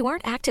 including those who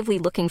aren't actively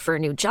looking for a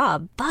new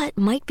job, but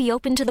might be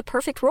open to the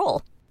perfect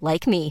role,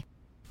 like me.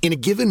 In a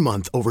given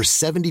month, over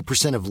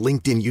 70% of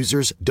LinkedIn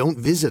users don't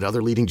visit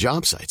other leading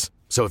job sites.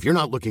 So if you're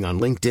not looking on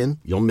LinkedIn,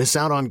 you'll miss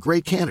out on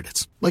great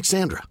candidates like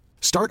Sandra.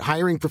 Start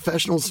hiring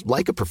professionals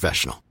like a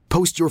professional.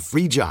 Post your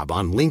free job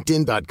on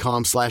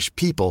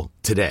linkedin.com/people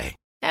today.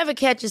 Ever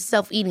catch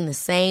yourself eating the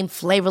same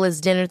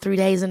flavorless dinner 3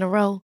 days in a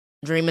row?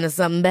 Dreaming of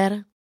something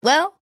better?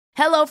 Well,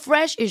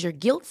 HelloFresh is your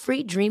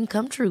guilt-free dream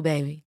come true,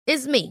 baby.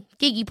 It's me,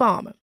 Keke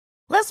Palmer.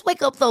 Let's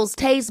wake up those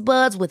taste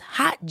buds with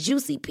hot,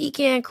 juicy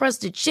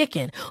pecan-crusted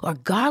chicken or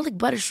garlic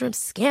butter shrimp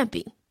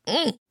scampi.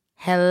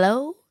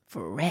 Hello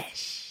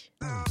Fresh.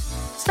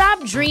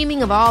 Stop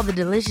dreaming of all the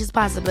delicious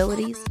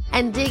possibilities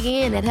and dig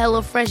in at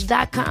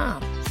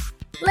HelloFresh.com.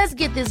 Let's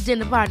get this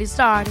dinner party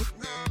started.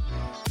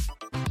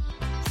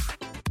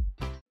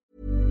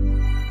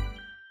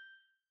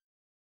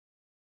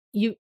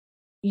 You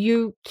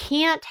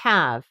can't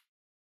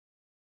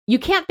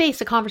base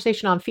a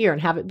conversation on fear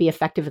and have it be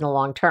effective in the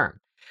long term.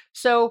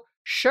 So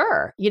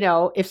sure,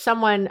 if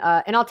someone,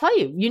 and I'll tell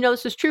you,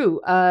 this is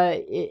true.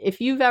 If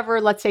you've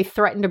ever, let's say,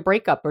 threatened a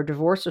breakup or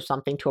divorce or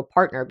something to a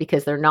partner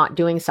because they're not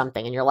doing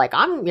something and you're like,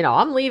 I'm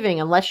leaving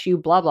unless you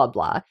blah, blah,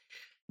 blah.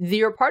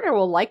 Your partner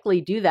will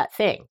likely do that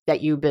thing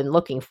that you've been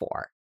looking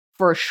for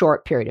a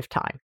short period of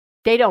time.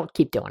 They don't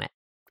keep doing it.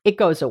 It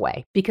goes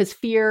away because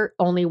fear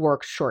only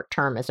works short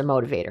term as a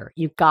motivator.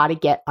 You've got to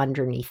get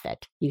underneath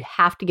it. You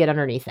have to get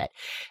underneath it.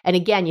 And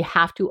again, you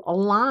have to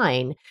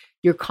align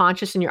your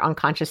conscious and your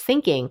unconscious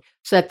thinking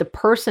so that the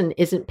person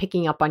isn't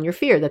picking up on your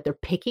fear, that they're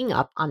picking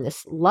up on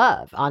this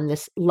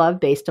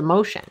love-based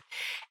emotion.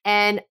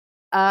 And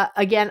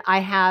again, I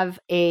have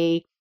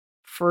a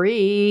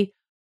free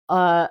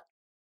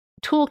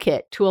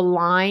toolkit to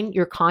align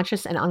your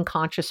conscious and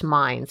unconscious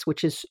minds,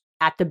 which is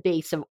at the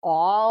base of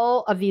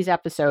all of these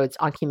episodes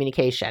on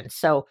communication.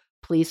 So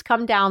please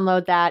come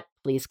download that.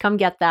 Please come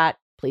get that.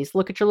 Please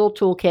look at your little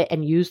toolkit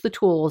and use the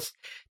tools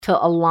to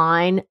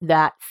align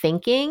that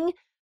thinking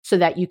so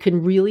that you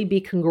can really be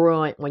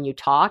congruent when you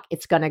talk.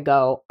 It's going to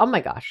go, oh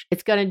my gosh,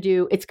 painting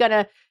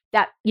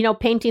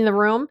the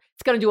room,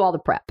 it's going to do all the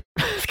prep.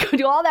 It's going to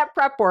do all that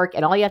prep work.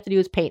 And all you have to do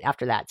is paint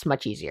after that. It's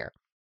much easier.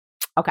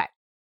 Okay.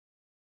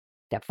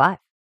 Step 5.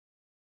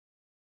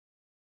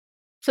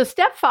 So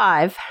step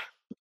 5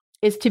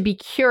 is to be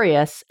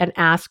curious and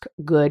ask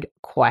good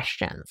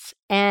questions.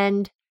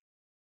 And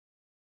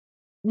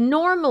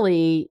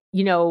normally,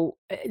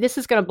 this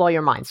is going to blow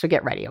your mind. So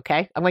get ready,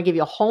 okay? I'm going to give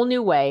you a whole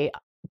new way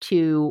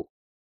to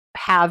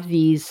have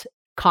these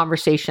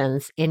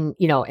conversations and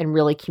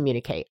really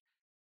communicate.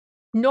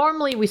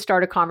 Normally, we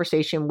start a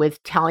conversation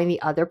with telling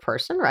the other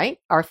person, right,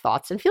 our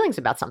thoughts and feelings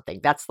about something.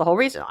 That's the whole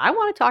reason. I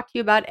want to talk to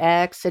you about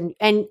X and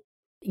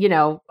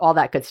all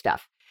that good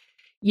stuff.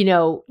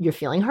 You're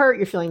feeling hurt,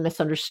 you're feeling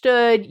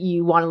misunderstood,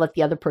 you want to let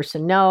the other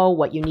person know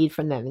what you need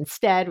from them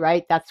instead,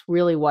 right? That's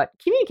really what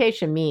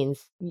communication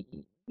means.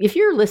 If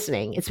you're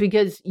listening, it's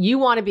because you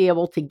want to be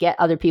able to get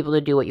other people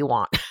to do what you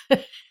want.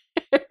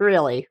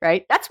 Really,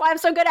 right? That's why I'm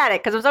so good at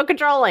it, because I'm so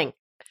controlling.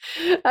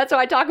 That's why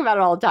I talk about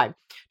it all the time.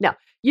 Now,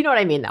 you know what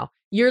I mean, though.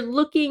 You're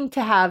looking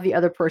to have the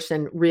other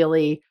person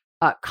really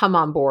come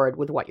on board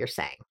with what you're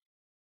saying.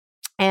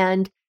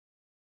 And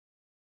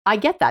I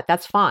get that.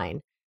 That's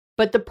fine.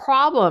 But the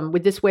problem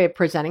with this way of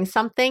presenting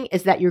something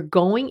is that you're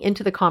going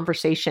into the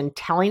conversation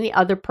telling the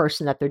other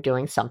person that they're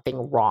doing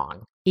something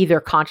wrong,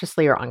 either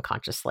consciously or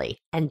unconsciously.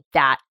 And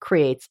that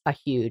creates a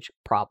huge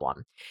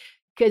problem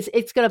because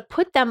it's going to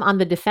put them on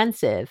the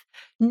defensive,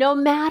 no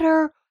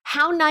matter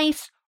how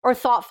nice or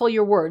thoughtful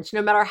your words,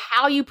 no matter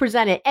how you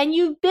present it. And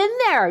you've been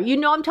there.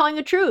 I'm telling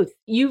the truth.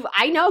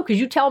 I know, because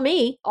you tell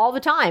me all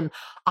the time.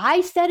 I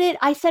said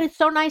it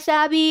so nice,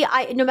 Abby.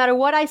 No matter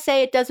what I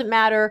say, it doesn't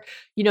matter.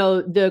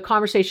 The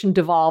conversation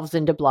devolves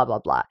into blah, blah,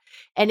 blah.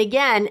 And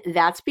again,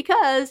 that's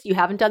because you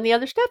haven't done the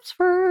other steps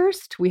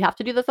first. We have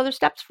to do those other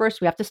steps first.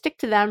 We have to stick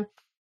to them.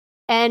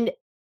 And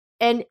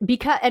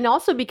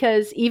also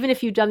because even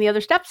if you've done the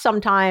other steps,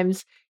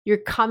 sometimes you're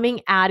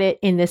coming at it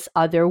in this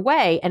other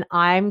way, and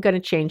I'm going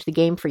to change the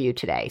game for you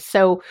today.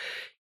 So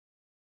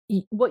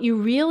what you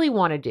really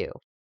want to do,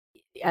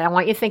 and I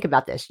want you to think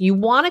about this, you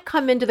want to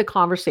come into the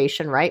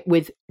conversation, right,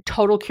 with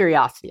total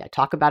curiosity. I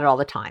talk about it all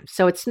the time.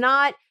 So it's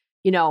not,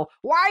 why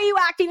are you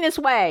acting this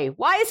way?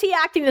 Why is he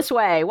acting this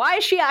way? Why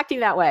is she acting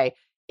that way?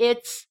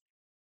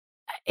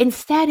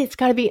 Instead, it's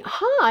got to be,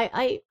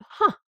 I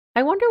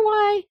wonder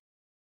why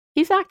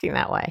he's acting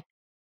that way.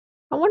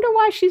 I wonder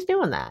why she's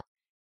doing that.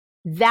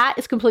 That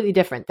is completely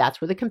different.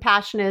 That's where the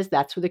compassion is.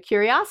 That's where the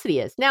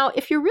curiosity is. Now,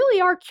 if you really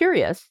are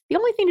curious, the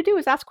only thing to do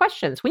is ask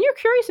questions. When you're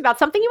curious about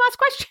something, you ask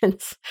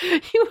questions.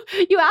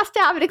 You ask to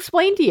have it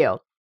explained to you.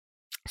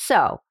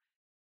 So,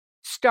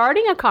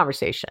 starting a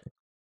conversation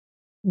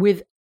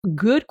with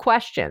good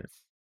questions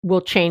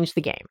will change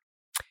the game.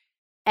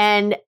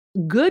 And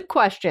good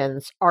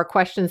questions are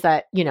questions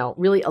that,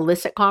 really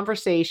elicit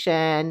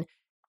conversation,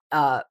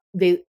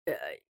 they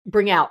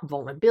bring out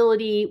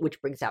vulnerability,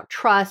 which brings out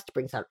trust,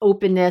 brings out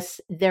openness.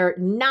 They're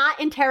not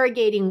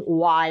interrogating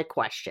why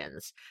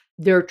questions.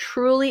 They're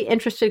truly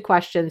interested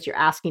questions you're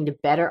asking to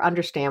better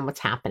understand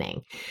what's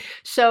happening.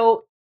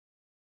 So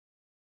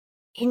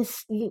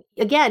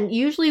again,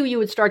 usually you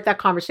would start that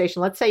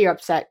conversation. Let's say you're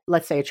upset.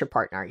 Let's say it's your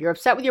partner. You're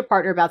upset with your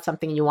partner about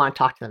something and you want to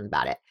talk to them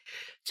about it.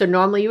 So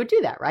normally you would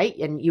do that, right?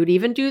 And you would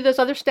even do those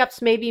other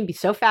steps maybe and be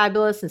so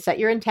fabulous and set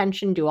your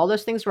intention, do all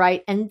those things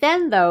right. And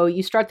then though,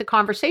 you start the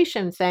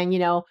conversation saying,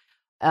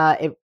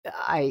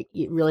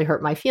 it really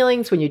hurt my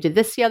feelings when you did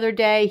this the other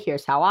day.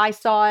 Here's how I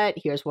saw it.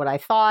 Here's what I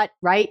thought,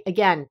 right?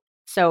 Again,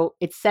 so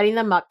it's setting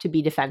them up to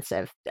be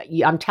defensive.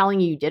 I'm telling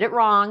you, you did it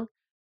wrong.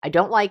 I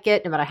don't like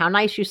it. No matter how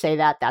nice you say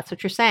that, that's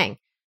what you're saying.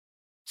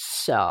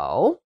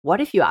 So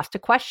what if you asked a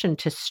question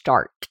to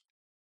start?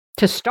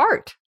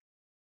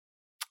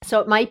 So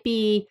it might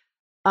be,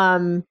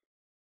 hey,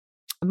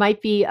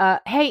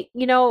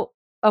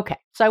 okay.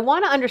 So I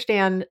want to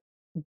understand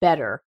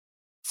better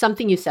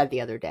something you said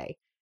the other day.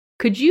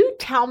 Could you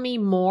tell me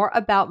more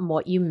about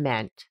what you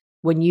meant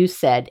when you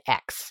said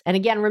X? And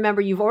again,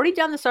 remember, you've already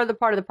done this other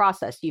part of the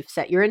process. You've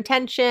set your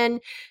intention.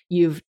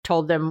 You've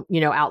told them,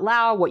 out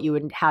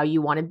loud how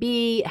you want to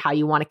be, how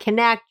you want to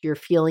connect. You're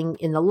feeling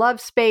in the love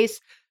space.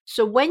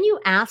 So when you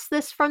ask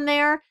this from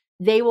there,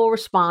 they will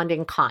respond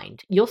in kind.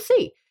 You'll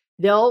see.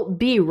 They'll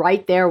be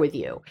right there with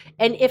you.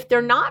 And if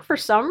they're not, for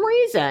some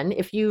reason,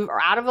 if you are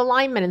out of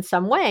alignment in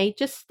some way,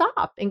 just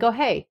stop and go,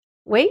 hey,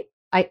 wait,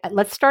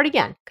 let's start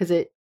again.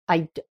 Because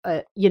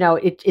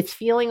it's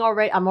feeling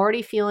already, I'm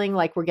already feeling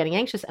like we're getting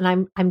anxious.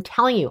 And I'm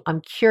telling you,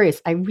 I'm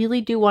curious. I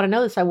really do want to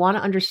know this. I want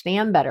to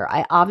understand better.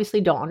 I obviously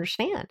don't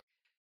understand.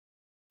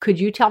 Could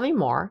you tell me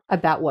more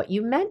about what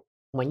you meant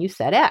when you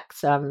said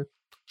X?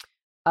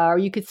 Or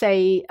you could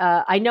say,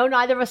 I know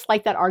neither of us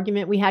liked that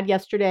argument we had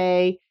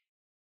yesterday.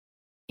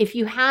 If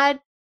you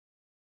had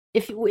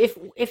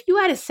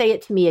to say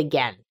it to me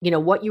again,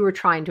 what you were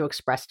trying to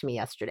express to me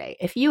yesterday,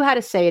 if you had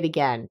to say it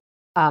again,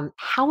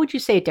 how would you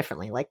say it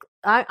differently? Like,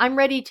 I'm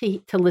ready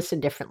to listen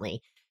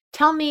differently.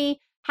 Tell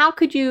me, how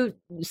could you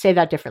say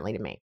that differently to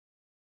me?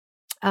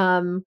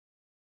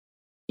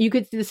 You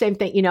could do the same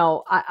thing.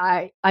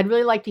 I'd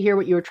really like to hear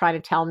what you were trying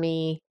to tell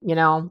me,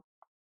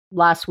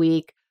 last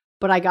week,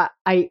 but I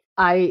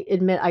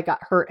admit I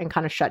got hurt and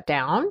kind of shut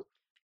down.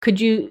 Could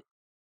you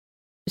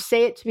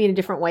say it to me in a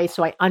different way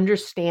so I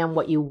understand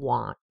what you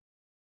want,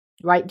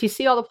 right? Do you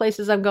see all the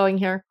places I'm going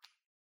here?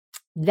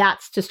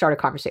 That's to start a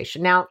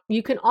conversation. Now,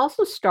 you can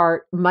also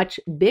start much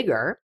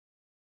bigger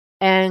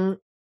and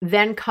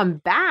then come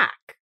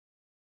back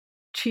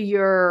to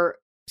your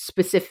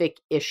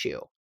specific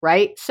issue,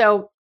 right?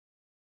 So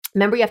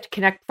remember, you have to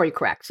connect before you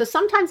correct. So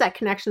sometimes that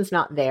connection's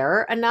not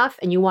there enough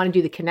and you want to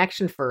do the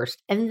connection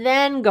first and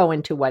then go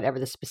into whatever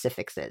the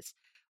specifics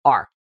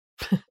are.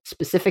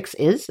 Specifics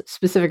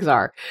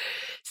are.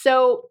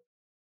 So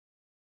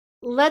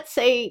let's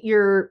say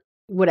you're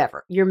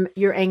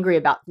angry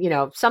about,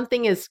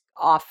 something is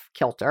off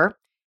kilter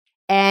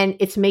and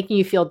it's making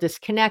you feel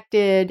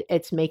disconnected.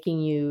 It's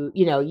making you,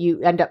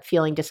 you end up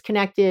feeling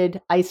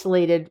disconnected,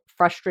 isolated,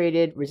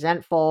 frustrated,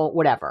 resentful,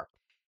 whatever.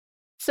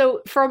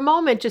 So for a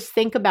moment, just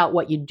think about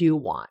what you do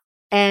want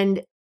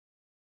and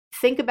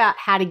think about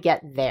how to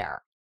get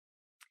there.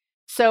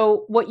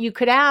 So what you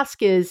could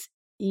ask is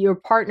your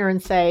partner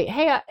and say,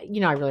 hey,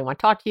 I really want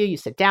to talk to you. You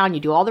sit down, you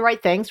do all the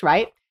right things,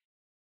 right?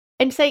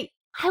 And say,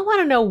 I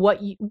want to know what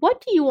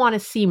do you want to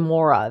see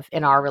more of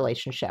in our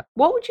relationship?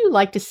 What would you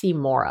like to see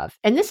more of?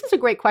 And this is a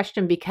great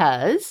question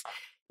because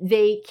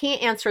they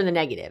can't answer in the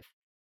negative.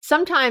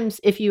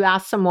 Sometimes if you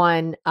ask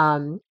someone,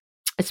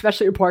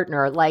 especially your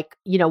partner, like,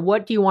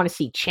 what do you want to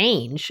see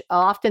change?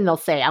 Often they'll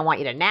say, I want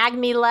you to nag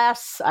me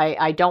less.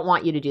 I don't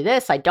want you to do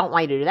this. I don't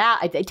want you to do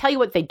that. They tell you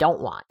what they don't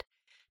want.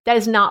 That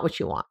is not what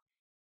you want.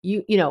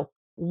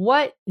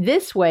 What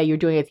this way, you're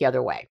doing it the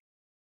other way.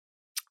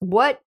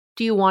 What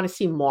do you want to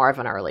see more of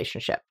in our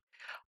relationship?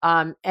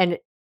 And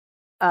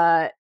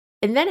then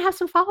have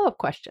some follow-up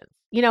questions.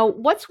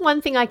 What's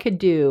one thing I could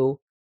do?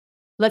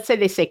 Let's say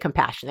they say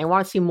compassion. They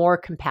want to see more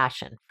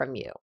compassion from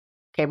you.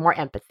 Okay, more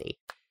empathy.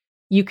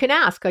 You can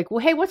ask like, well,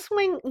 hey, what's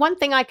one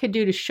thing I could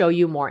do to show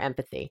you more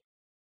empathy?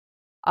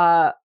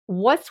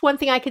 What's one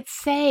thing I could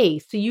say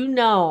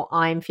so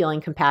I'm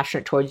feeling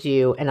compassionate towards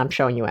you and I'm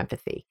showing you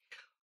empathy?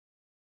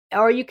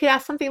 Or you could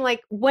ask something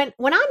like, when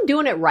I'm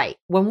doing it right,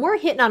 when we're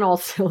hitting on all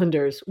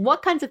cylinders,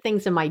 what kinds of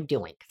things am I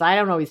doing? Because I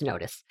don't always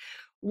notice.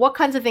 What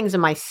kinds of things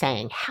am I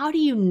saying? How do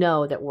you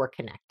know that we're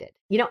connected?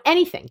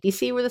 Anything. Do you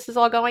see where this is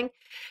all going?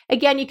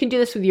 Again, you can do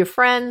this with your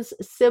friends,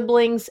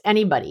 siblings,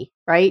 anybody,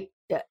 right?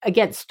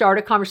 Again, start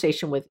a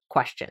conversation with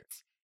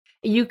questions.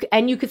 You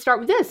could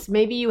start with this.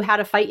 Maybe you had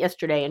a fight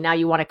yesterday and now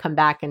you want to come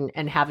back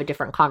and have a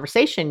different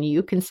conversation.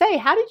 You can say,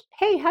 how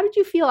did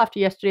you feel after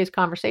yesterday's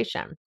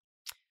conversation?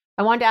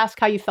 I wanted to ask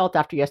how you felt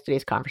after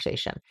yesterday's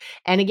conversation.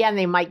 And again,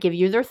 they might give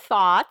you their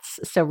thoughts.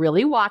 So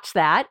really watch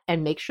that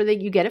and make sure that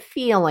you get a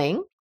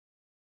feeling.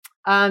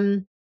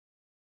 Again,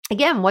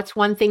 what's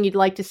one thing you'd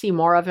like to see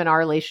more of in our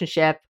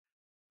relationship?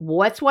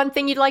 What's one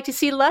thing you'd like to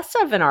see less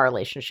of in our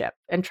relationship?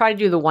 And try to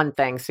do the one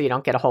thing so you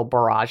don't get a whole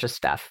barrage of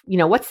stuff.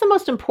 What's the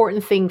most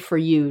important thing for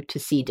you to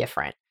see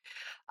different?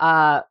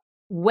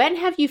 When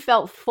have you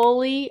felt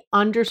fully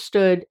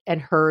understood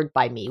and heard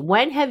by me?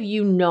 When have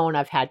you known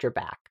I've had your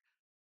back?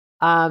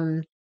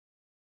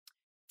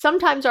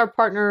 Sometimes our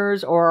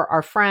partners or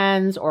our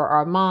friends or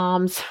our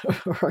moms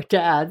or our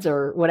dads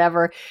or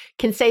whatever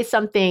can say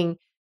something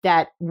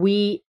that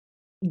we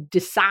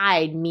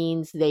decide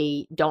means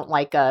they don't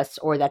like us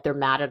or that they're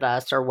mad at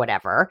us or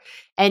whatever.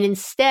 And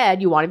instead,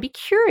 you want to be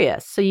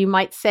curious. So you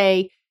might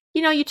say,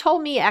 you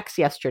told me X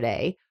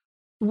yesterday.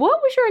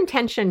 What was your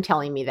intention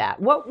telling me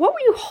that? What were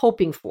you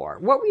hoping for?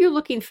 What were you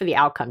looking for the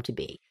outcome to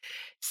be?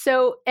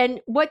 So,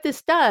 and what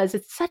this does,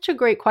 it's such a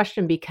great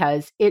question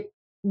because it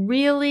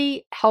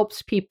really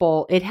helps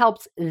people. It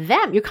helps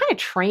them. You're kind of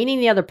training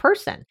the other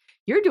person.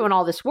 You're doing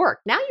all this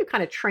work. Now you're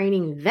kind of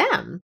training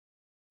them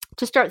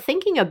to start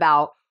thinking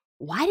about,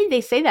 why did they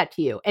say that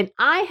to you? And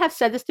I have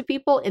said this to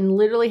people and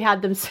literally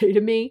had them say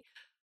to me,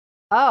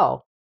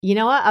 oh, you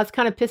know what? I was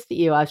kind of pissed at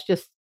you.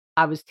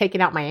 I was taking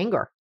out my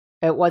anger.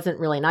 It wasn't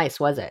really nice,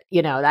 was it?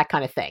 That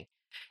kind of thing.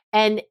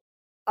 And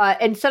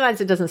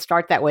sometimes it doesn't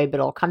start that way, but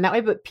it'll come that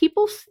way. But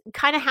people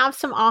kind of have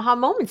some aha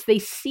moments. They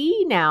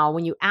see now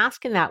when you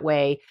ask in that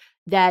way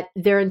that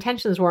their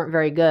intentions weren't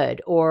very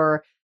good,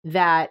 or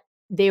that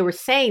they were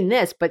saying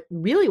this, but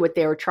really what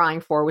they were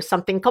trying for was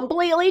something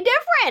completely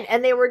different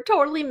and they were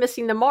totally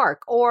missing the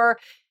mark. Or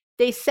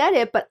they said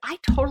it, but I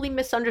totally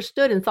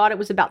misunderstood and thought it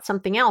was about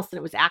something else and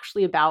it was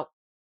actually about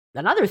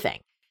another thing.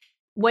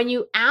 When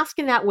you ask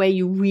in that way,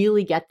 you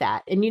really get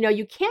that. And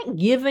you can't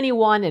give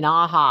anyone an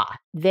aha.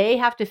 They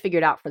have to figure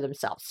it out for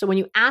themselves. So when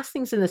you ask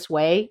things in this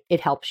way,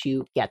 it helps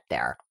you get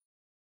there.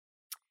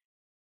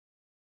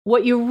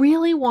 What you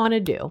really want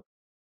to do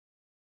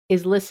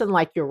is listen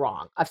like you're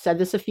wrong. I've said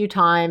this a few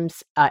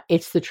times.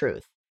 It's the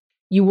truth.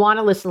 You want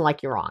to listen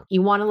like you're wrong.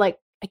 You want to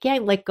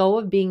let go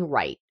of being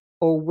right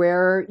or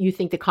where you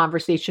think the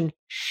conversation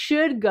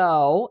should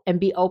go and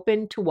be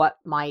open to what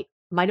might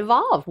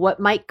evolve, what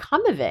might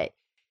come of it.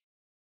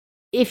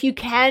 If you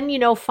can,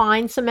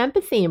 find some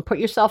empathy and put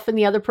yourself in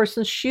the other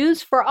person's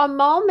shoes for a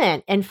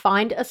moment and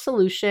find a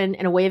solution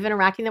and a way of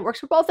interacting that works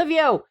for both of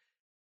you.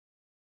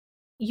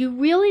 You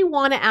really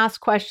want to ask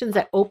questions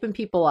that open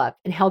people up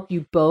and help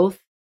you both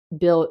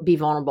be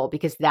vulnerable,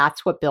 because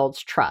that's what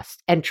builds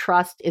trust. And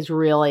trust is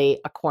really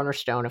a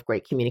cornerstone of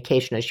great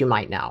communication, as you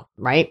might know,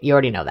 right? You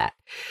already know that.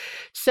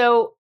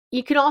 So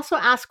you can also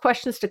ask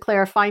questions to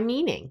clarify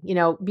meaning.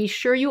 Be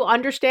sure you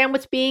understand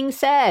what's being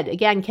said.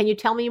 Again, can you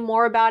tell me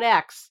more about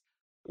X?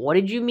 What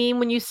did you mean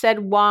when you said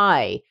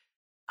Y?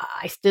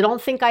 I still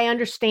don't think I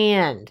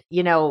understand,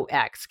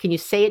 X. Can you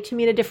say it to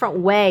me in a different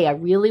way? I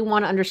really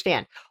want to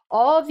understand.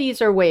 All of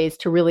these are ways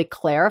to really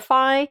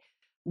clarify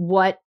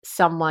what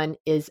someone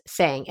is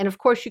saying. And of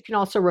course, you can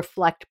also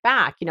reflect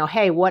back,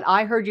 hey, what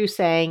I heard you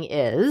saying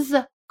is,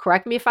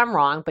 correct me if I'm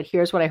wrong, but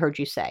here's what I heard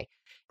you say.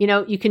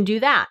 You can do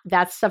that.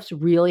 That stuff's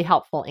really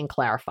helpful in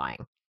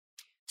clarifying.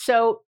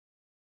 So,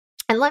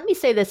 and let me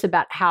say this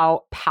about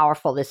how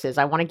powerful this is.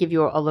 I want to give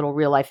you a little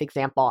real life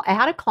example. I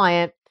had a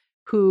client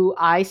who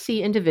I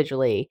see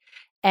individually,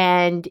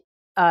 and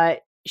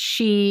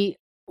she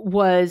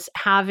was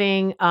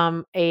having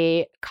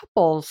a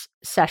couples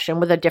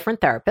session with a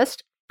different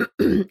therapist.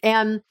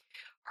 And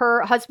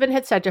her husband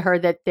had said to her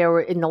that there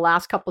were, in the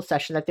last couple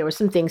session, that there were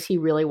some things he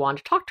really wanted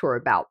to talk to her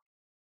about,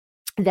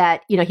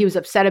 that, he was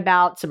upset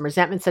about, some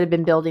resentments that had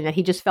been building, that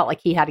he just felt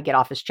like he had to get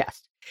off his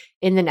chest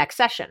in the next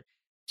session.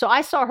 So I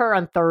saw her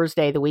on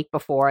Thursday, the week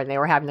before, and they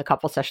were having the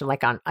couple session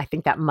on, I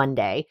think, that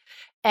Monday.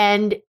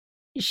 And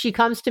she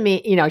comes to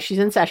me, she's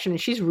in session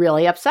and she's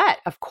really upset.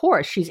 Of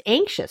course, she's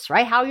anxious,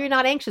 right? How are you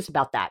not anxious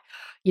about that?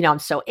 I'm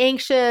so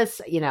anxious,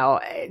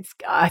 it's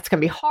going to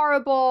be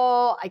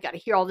horrible. I got to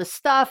hear all this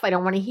stuff. I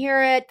don't want to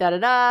hear it.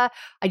 I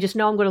just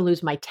know I'm going to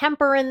lose my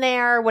temper in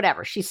there,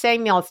 whatever. She's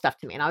saying me all this stuff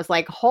to me. And I was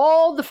like,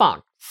 hold the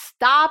phone.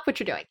 Stop what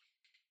you're doing.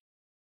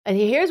 And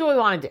here's what we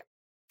want to do.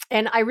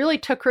 And I really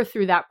took her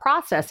through that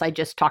process I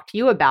just talked to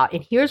you about.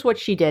 And here's what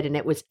she did. And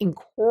it was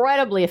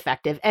incredibly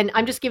effective. And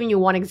I'm just giving you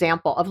one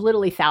example of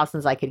literally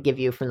thousands I could give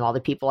you from all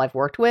the people I've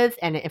worked with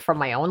and from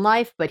my own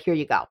life. But here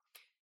you go.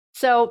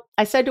 So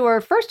I said to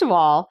her, first of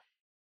all,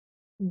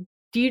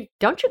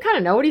 don't you kind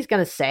of know what he's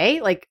going to say?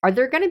 Do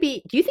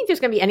you think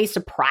there's going to be any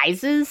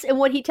surprises in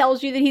what he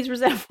tells you that he's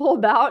resentful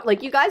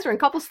about? You guys are in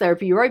couples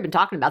therapy. You've already been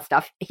talking about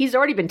stuff. He's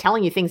already been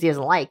telling you things he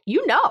doesn't like.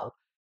 You know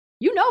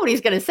what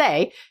he's going to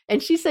say.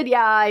 And she said,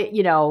 yeah,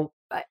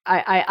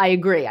 I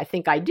agree. I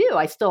think I do.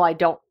 I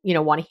don't,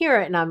 want to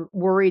hear it. And I'm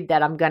worried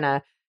that I'm going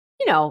to,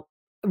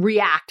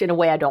 react in a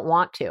way I don't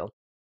want to.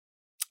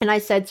 And I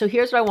said, so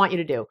here's what I want you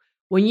to do.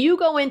 When you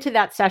go into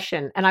that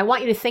session, and I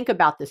want you to think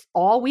about this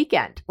all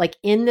weekend,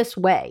 in this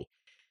way,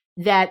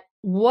 that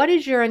what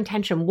is your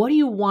intention? What do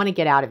you want to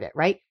get out of it,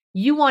 right?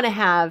 You want to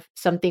have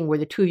something where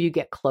the two of you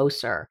get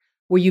closer,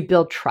 where you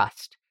build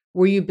trust,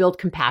 where you build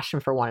compassion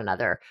for one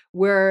another,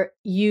 where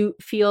you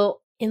feel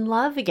in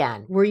love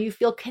again, where you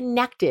feel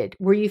connected,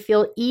 where you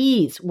feel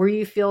ease, where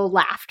you feel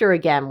laughter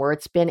again, where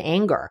it's been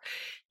anger.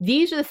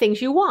 These are the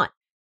things you want.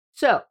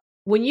 So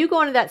when you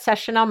go into that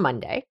session on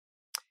Monday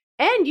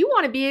and you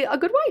want to be a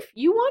good wife,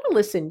 you want to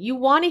listen, you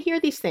want to hear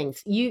these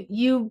things,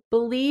 you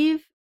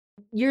believe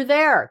you're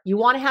there, you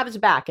want to have his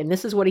back, and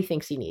this is what he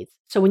thinks he needs.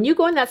 So when you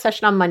go in that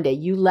session on Monday,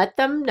 you let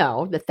them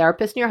know, the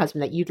therapist and your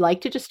husband, that you'd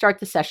like to just start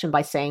the session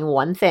by saying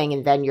one thing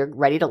and then you're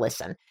ready to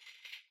listen.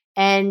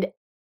 And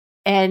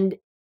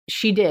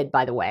she did,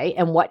 by the way.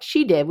 And what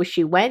she did was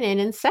she went in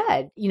and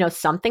said,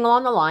 something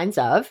along the lines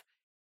of,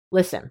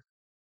 listen,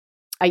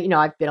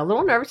 I've been a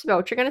little nervous about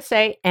what you're going to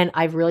say, and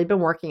I've really been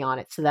working on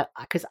it so that,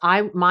 because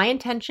my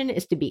intention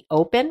is to be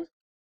open,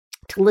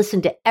 to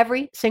listen to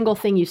every single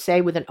thing you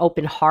say with an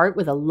open heart,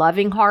 with a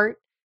loving heart,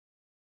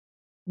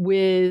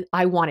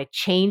 I want to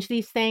change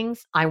these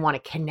things. I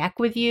want to connect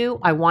with you.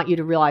 I want you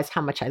to realize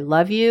how much I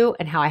love you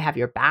and how I have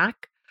your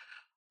back.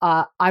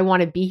 I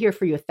want to be here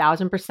for you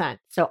 1,000%.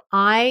 So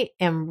I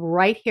am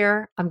right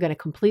here. I'm going to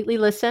completely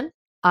listen.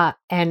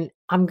 And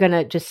I'm going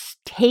to just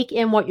take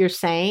in what you're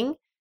saying.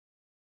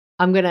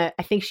 I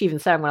think she even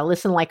said, I'm going to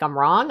listen like I'm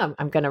wrong.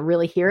 I'm going to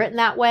really hear it in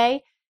that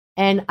way.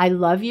 And I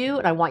love you.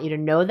 And I want you to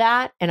know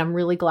that. And I'm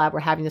really glad we're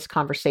having this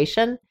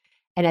conversation.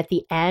 And at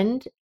the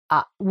end,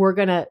 we're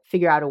going to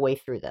figure out a way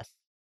through this.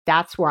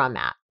 That's where I'm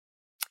at.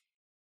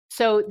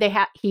 So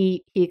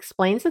he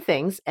explains the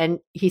things and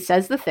he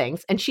says the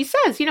things. And she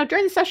says,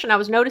 during the session, I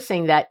was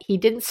noticing that he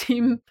didn't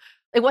seem,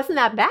 it wasn't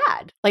that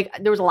bad. Like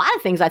there was a lot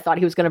of things I thought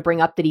he was going to bring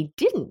up that he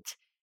didn't.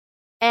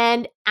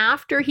 And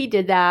after he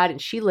did that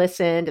and she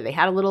listened and they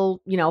had a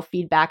little,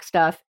 feedback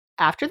stuff.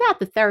 After that,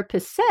 the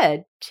therapist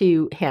said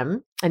to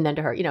him and then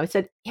to her, he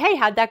said, hey,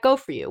 how'd that go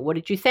for you? What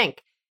did you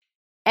think?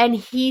 And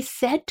he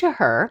said to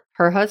her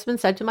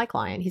husband said to my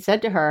client, he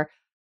said to her,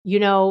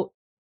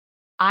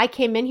 I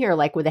came in here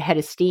like with a head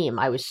of steam.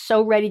 I was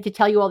so ready to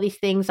tell you all these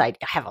things. I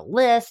have a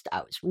list. I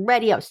was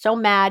ready. I was so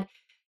mad.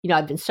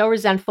 I've been so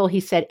resentful.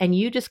 He said, and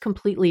you just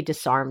completely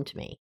disarmed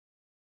me.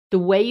 The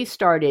way you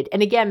started.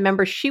 And again,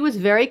 remember, she was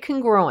very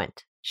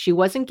congruent. She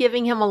wasn't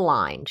giving him a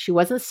line. She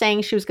wasn't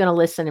saying she was going to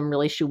listen, and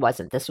really she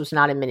wasn't. This was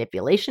not a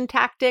manipulation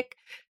tactic.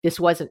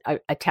 This wasn't an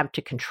attempt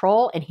to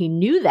control. And he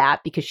knew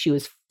that because she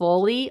was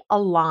fully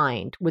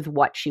aligned with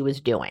what she was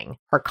doing.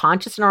 Her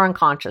conscious and her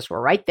unconscious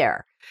were right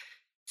there.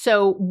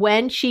 So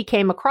when she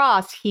came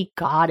across, he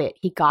got it.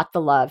 He got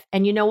the love.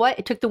 And you know what?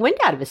 It took the wind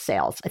out of his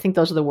sails. I think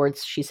those are the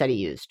words she said he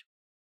used.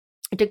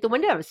 It took the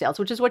wind out of his sails,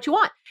 which is what you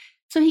want.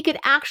 So he could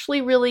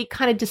actually really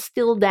kind of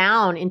distill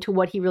down into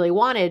what he really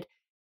wanted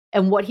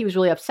and what he was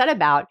really upset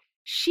about.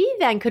 She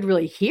then could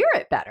really hear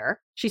it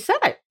better. She said,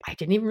 I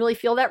didn't even really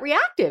feel that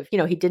reactive. He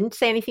didn't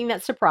say anything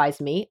that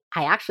surprised me.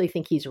 I actually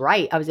think he's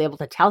right. I was able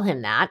to tell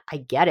him that. I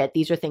get it.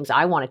 These are things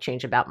I want to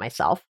change about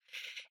myself.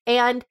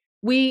 And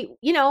we're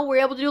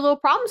able to do a little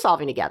problem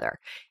solving together.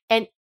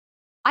 And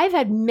I've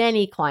had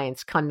many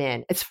clients come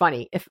in. It's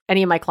funny. If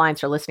any of my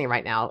clients are listening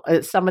right now,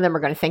 some of them are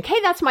going to think, hey,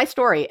 that's my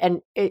story.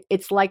 And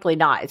it's likely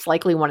not. It's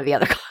likely one of the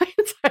other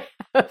clients I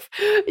have.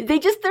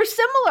 They're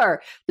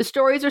similar. The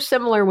stories are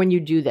similar when you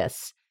do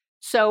this.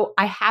 So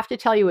I have to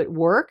tell you, it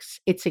works.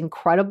 It's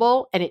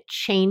incredible. And it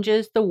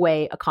changes the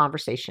way a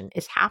conversation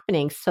is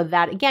happening so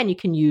that, again, you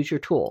can use your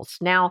tools.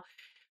 Now,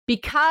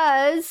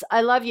 because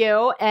I love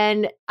you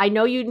and I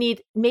know you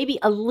need maybe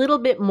a little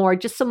bit more,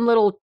 just some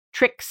little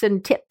tricks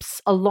and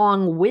tips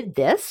along with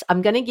this,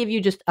 I'm going to give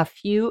you just a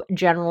few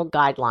general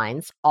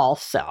guidelines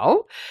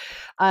also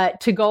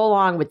to go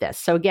along with this.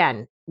 So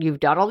again,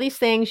 you've done all these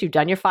things. You've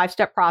done your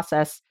 5-step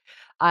process.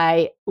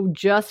 I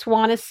just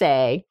want to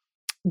say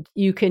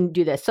you can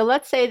do this. So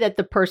let's say that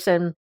the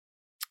person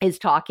is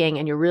talking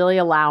and you're really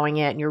allowing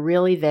it and you're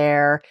really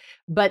there,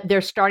 but they're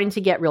starting to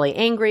get really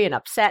angry and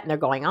upset and they're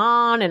going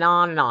on and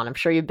on and on. I'm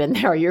sure you've been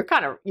there. You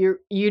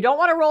don't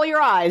want to roll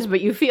your eyes,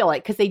 but you feel it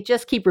because they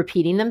just keep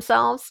repeating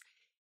themselves.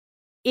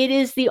 It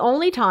is the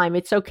only time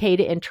it's okay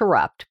to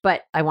interrupt,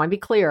 but I want to be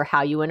clear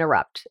how you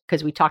interrupt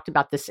because we talked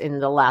about this in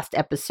the last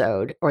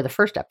episode or the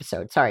first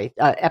episode. Sorry,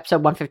 episode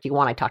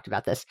 151. I talked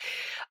about this.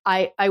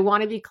 I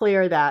want to be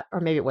clear that,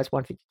 or maybe it was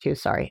 152.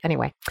 Sorry.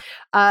 Anyway,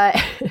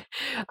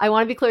 I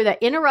want to be clear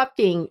that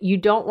interrupting, you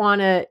don't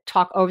want to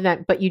talk over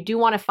that, but you do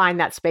want to find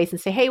that space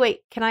and say, hey, wait,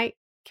 can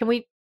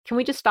we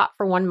just stop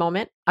for one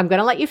moment? I'm going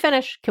to let you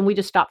finish. Can we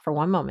just stop for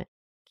one moment?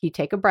 Can you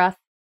take a breath?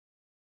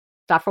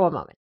 Stop for one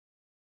moment.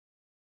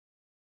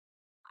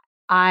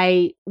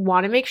 I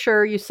want to make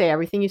sure you say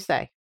everything you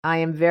say. I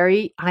am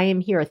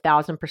here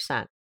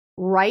 1,000%.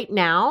 Right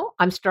now,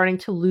 I'm starting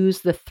to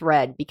lose the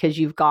thread because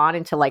you've gone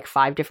into like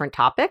 5 different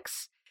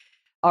topics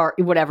or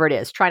whatever it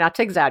is. Try not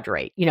to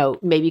exaggerate.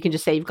 Maybe you can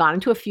just say you've gone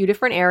into a few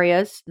different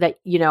areas that,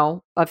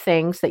 of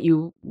things that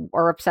you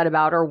are upset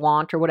about or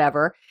want or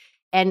whatever.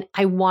 And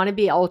I want to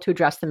be able to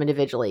address them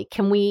individually.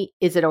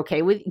 Is it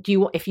okay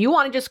if you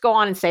want to just go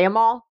on and say them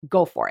all,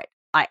 go for it.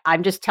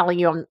 I'm just telling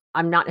you,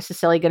 I'm not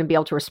necessarily going to be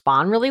able to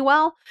respond really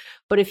well.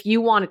 But if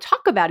you want to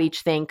talk about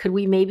each thing, could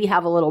we maybe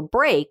have a little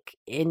break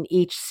in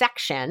each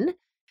section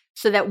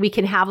so that we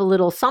can have a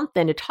little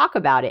something to talk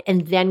about it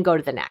and then go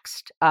to the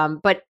next.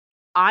 But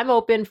I'm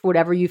open for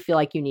whatever you feel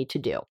like you need to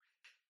do.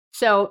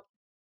 So,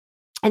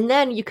 and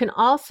then you can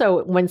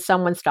also, when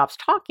someone stops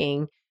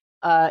talking,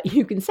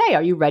 you can say,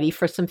 are you ready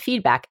for some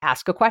feedback?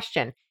 Ask a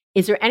question.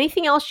 Is there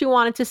anything else you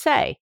wanted to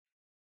say?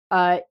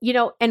 And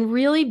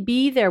really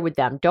be there with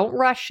them. Don't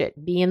rush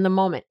it. Be in the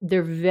moment.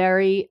 They're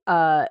very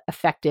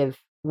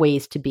effective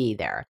ways to be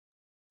there.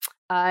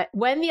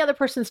 When the other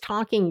person's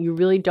talking, you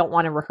really don't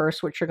want to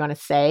rehearse what you're going to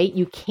say.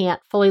 You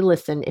can't fully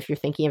listen if you're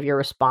thinking of your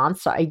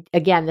response. So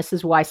again, this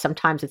is why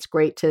sometimes it's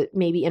great to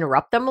maybe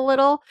interrupt them a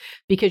little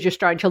because you're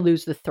starting to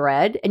lose the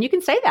thread. And you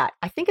can say that.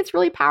 I think it's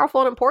really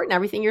powerful and important,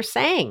 everything you're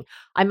saying.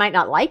 I might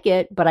not like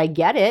it, but I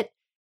get it.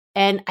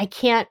 And I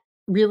can't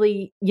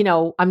really,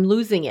 I'm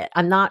losing it.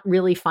 I'm not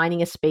really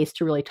finding a space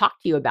to really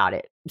talk to you about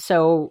it.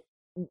 So,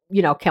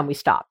 can we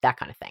stop? That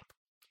kind of thing.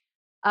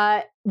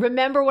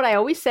 Remember what I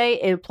always say,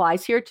 it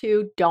applies here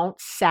too. Don't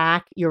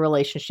sack your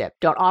relationship.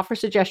 Don't offer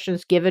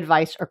suggestions, give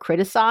advice, or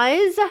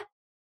criticize.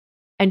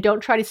 And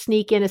don't try to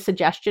sneak in a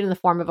suggestion in the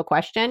form of a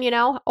question,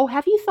 oh,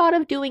 have you thought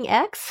of doing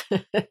X?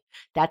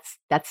 That's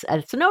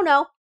a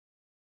no-no.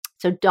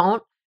 So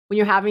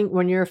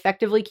when you're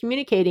effectively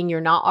communicating,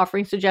 you're not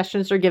offering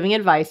suggestions or giving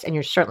advice, and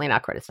you're certainly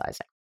not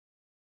criticizing.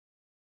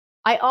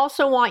 I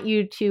also want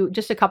you to,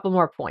 just a couple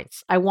more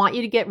points. I want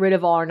you to get rid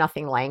of all or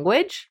nothing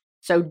language.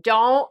 So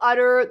don't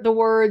utter the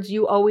words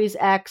you always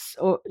X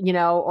or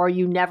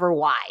you never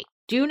Y.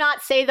 Do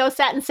not say those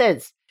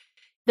sentences.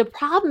 The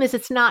problem is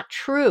it's not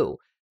true.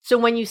 So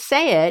when you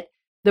say it,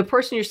 the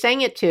person you're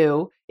saying it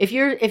to, if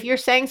you're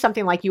saying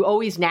something like you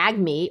always nag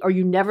me or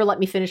you never let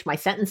me finish my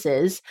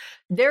sentences,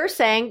 they're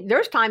saying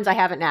there's times I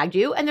haven't nagged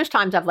you and there's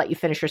times I've let you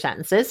finish your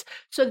sentences.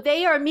 So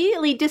they are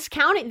immediately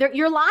discounting.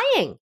 You're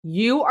lying.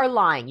 You are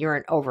lying. You're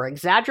an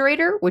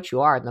over-exaggerator, which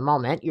you are in the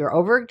moment. You're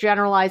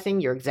over-generalizing,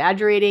 you're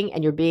exaggerating,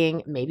 and you're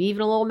being maybe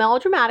even a little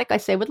melodramatic, I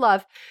say with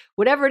love.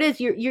 Whatever it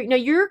is,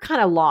 you're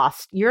kind of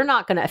lost. You're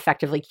not going to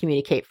effectively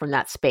communicate from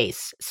that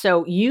space.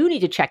 So you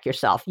need to check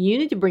yourself. You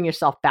need to bring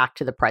yourself back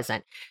to the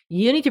present.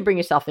 You need to bring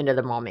yourself into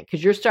the moment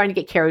because you're starting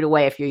to get carried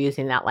away if you're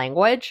using that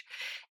language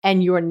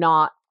and you're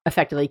not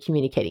effectively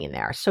communicating in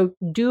there. So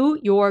do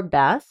your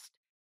best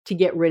to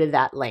get rid of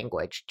that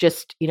language.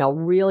 Just,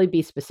 really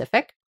be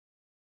specific.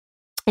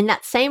 In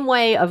that same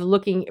way of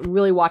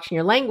really watching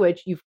your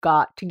language, you've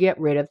got to get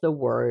rid of the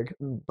word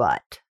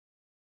but.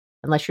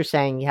 Unless you're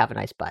saying you have a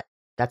nice butt.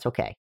 That's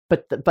okay.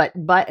 But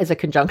but as a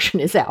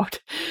conjunction is out.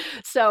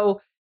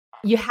 So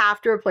you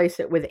have to replace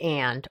it with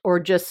and,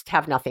 or just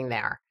have nothing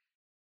there.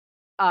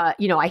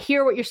 I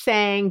hear what you're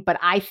saying, but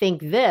I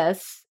think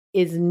this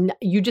is,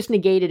 you just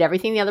negated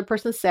everything the other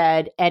person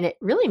said. And it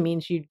really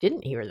means you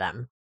didn't hear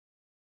them.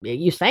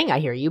 You're saying I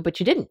hear you, but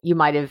you didn't. You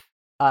might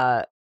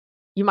have,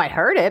 you might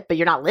heard it, but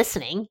you're not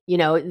listening,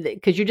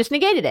 because you just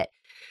negated it.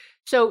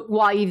 So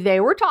while they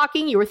were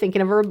talking, you were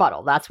thinking of a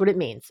rebuttal. That's what it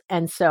means.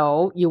 And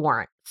so you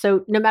weren't.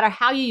 So no matter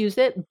how you use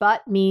it,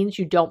 but means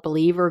you don't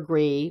believe or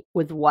agree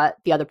with what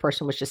the other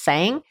person was just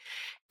saying,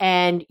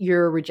 and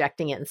you're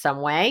rejecting it in some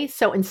way.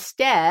 So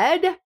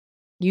instead,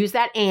 use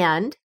that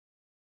and.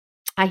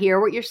 I hear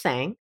what you're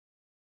saying.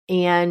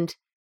 And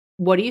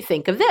what do you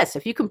think of this?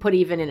 If you can put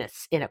even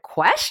in a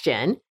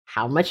question,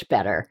 how much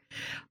better?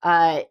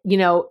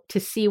 To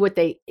see what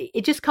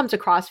it just comes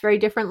across very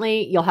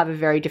differently. You'll have a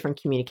very different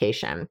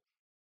communication.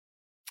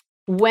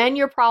 When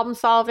you're problem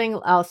solving,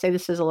 I'll say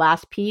this as a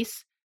last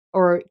piece,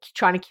 or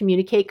trying to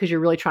communicate because you're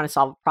really trying to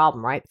solve a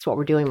problem, right? That's what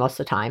we're doing most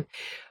of the time.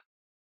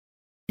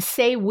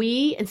 Say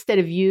we instead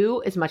of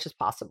you as much as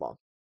possible,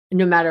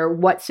 no matter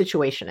what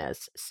situation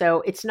is.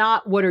 So it's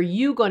not, what are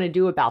you going to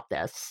do about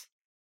this?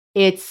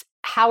 It's,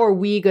 how are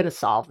we going to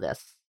solve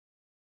this?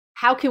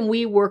 How can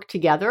we work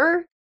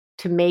together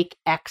to make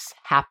X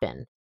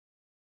happen?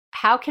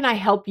 How can I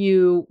help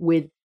you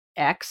with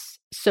X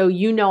so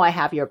I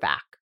have your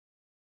back?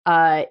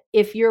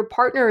 If your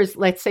partner is,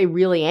 let's say,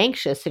 really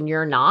anxious and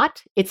you're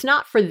not, it's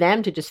not for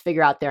them to just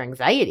figure out their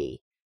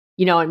anxiety,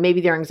 and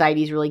maybe their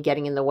anxiety is really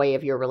getting in the way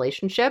of your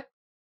relationship.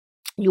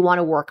 You want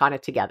to work on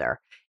it together.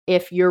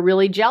 If you're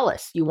really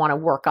jealous, you want to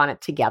work on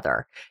it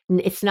together.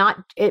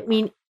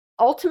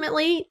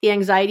 Ultimately, the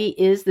anxiety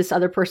is this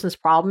other person's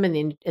problem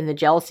and the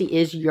jealousy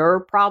is your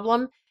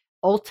problem.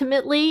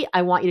 Ultimately,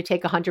 I want you to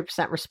take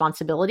 100%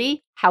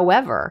 responsibility.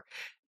 However,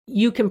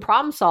 you can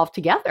problem solve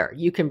together.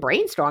 You can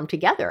brainstorm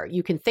together.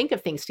 You can think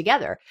of things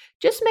together.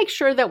 Just make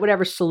sure that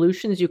whatever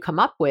solutions you come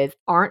up with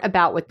aren't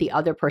about what the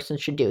other person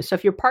should do. So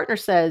if your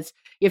partner's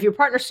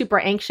super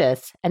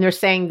anxious and they're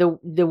saying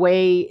the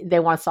way they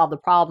want to solve the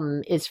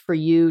problem is for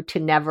you to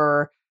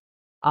never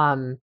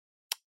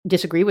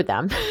disagree with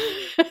them,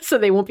 so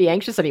they won't be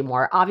anxious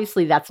anymore.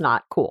 Obviously, that's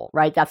not cool,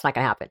 right? That's not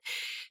going to happen.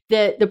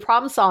 The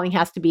problem solving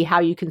has to be how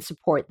you can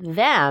support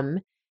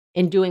them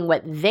in doing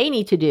what they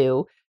need to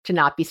do to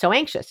not be so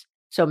anxious.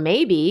 So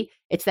maybe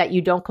it's that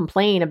you don't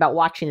complain about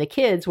watching the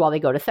kids while they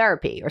go to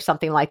therapy or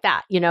something like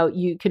that.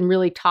 You can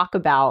really talk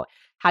about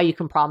how you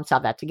can problem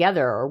solve that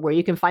together, or where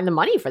you can find the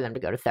money for them to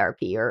go to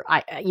therapy, or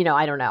I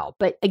don't know.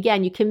 But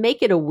again, you can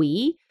make it a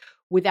we,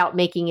 without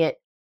making it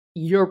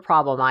your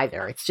problem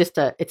either. It's just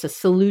it's a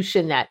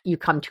solution that you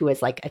come to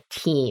as like a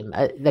team,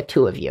 the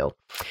two of you.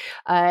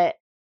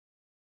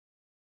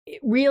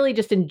 Really,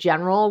 just in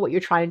general, what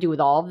you're trying to do with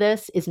all of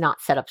this is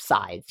not set up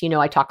sides.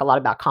 I talk a lot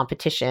about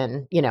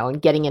competition,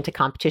 and getting into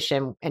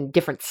competition and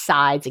different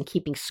sides and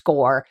keeping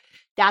score.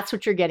 That's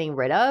what you're getting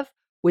rid of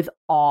with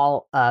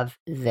all of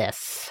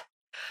this.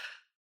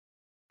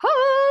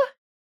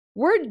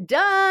 We're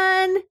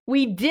done.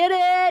 We did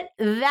it.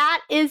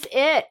 That is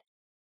it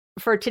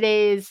for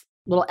today's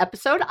little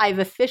episode. I've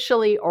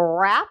officially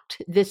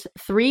wrapped this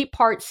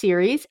 3-part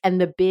series and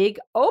the big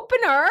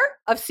opener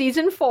of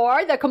season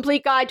 4, The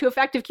Complete Guide to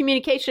Effective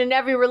Communication in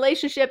Every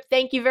Relationship.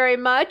 Thank you very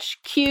much.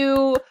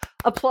 Cue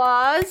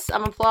applause.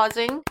 I'm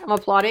applauding.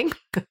 Applauding.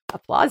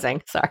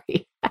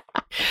 Sorry.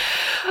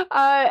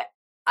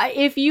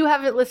 If you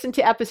haven't listened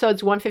to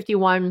episodes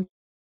 151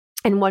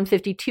 and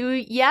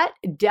 152 yet,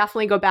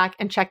 definitely go back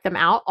and check them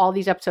out. All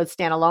these episodes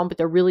stand alone, but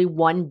they're really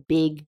one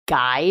big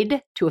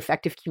guide to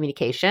effective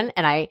communication.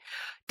 And I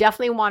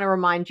definitely want to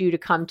remind you to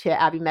come to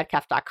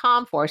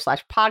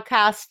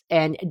abbymedcalf.com/podcast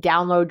and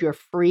download your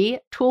free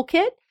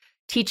toolkit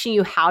teaching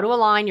you how to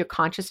align your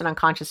conscious and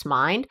unconscious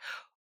mind.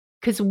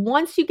 Because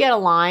once you get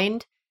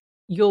aligned,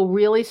 you'll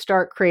really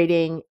start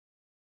creating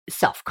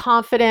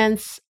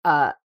self-confidence,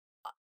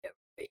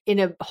 in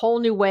a whole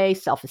new way,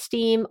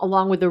 self-esteem,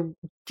 along with a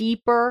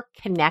deeper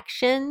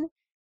connection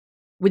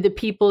with the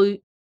people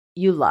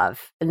you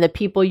love and the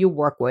people you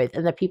work with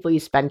and the people you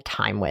spend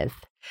time with.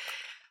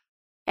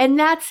 And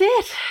that's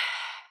it.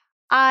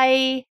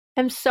 I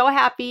am so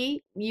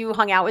happy you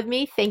hung out with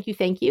me. Thank you.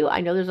 Thank you.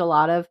 I know there's a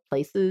lot of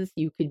places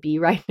you could be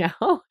right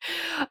now.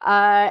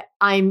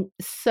 I'm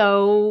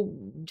so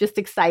just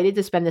excited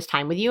to spend this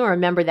time with you. And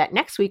remember that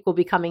next week we'll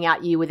be coming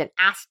at you with an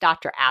Ask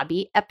Dr.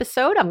 Abby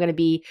episode. I'm going to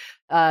be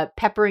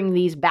peppering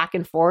these back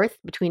and forth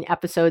between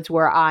episodes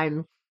where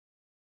I'm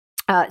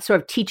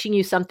sort of teaching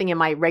you something in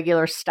my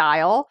regular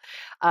style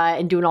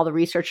and doing all the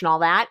research and all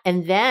that.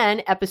 And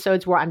then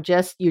episodes where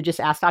you just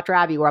ask Dr.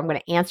 Abby, where I'm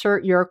going to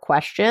answer your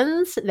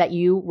questions that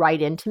you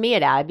write into me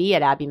at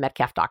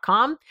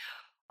abbymedcalf.com.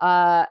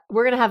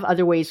 We're going to have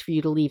other ways for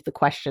you to leave the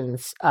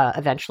questions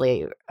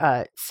eventually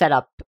set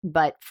up.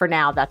 But for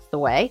now, that's the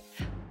way.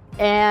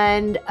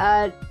 And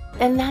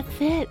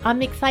that's it.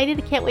 I'm excited.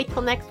 I can't wait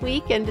till next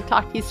week and to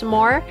talk to you some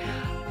more.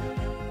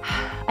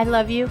 I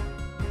love you.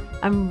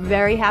 I'm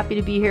very happy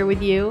to be here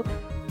with you,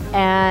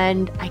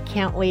 and I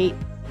can't wait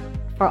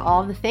for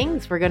all the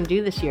things we're going to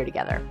do this year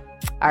together.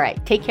 All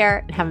right, take care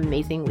and have an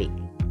amazing week.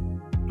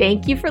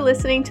 Thank you for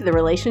listening to the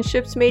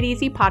Relationships Made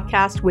Easy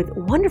podcast with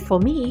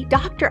wonderful me,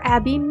 Dr.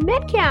 Abby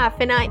Medcalf.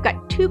 And I've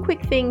got 2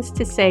 quick things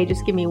to say.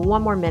 Just give me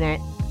 1 more minute.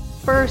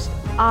 First,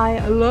 I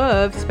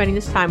love spending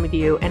this time with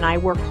you, and I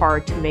work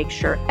hard to make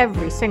sure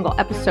every single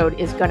episode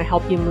is going to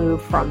help you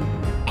move from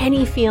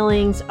any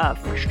feelings of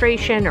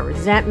frustration or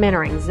resentment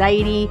or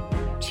anxiety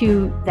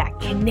to that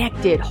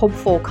connected,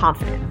 hopeful,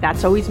 confident.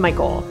 That's always my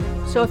goal.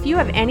 So if you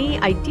have any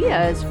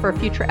ideas for a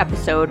future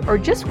episode or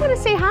just want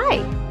to say hi,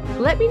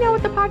 let me know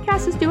what the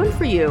podcast is doing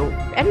for you.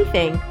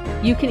 Anything,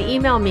 you can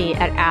email me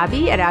at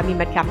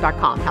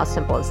abby@abbymedcalf.com. How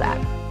simple is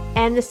that?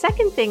 And the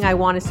second thing I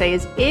want to say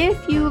is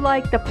if you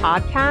like the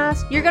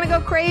podcast, you're going to go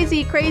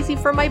crazy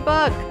for my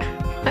book.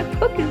 My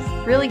book is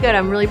really good.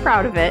 I'm really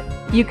proud of it.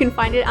 You can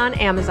find it on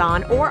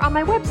Amazon or on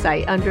my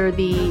website under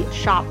the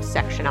shop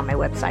section on my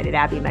website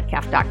at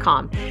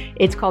abbymedcalf.com.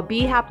 It's called Be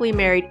Happily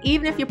Married,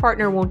 Even If Your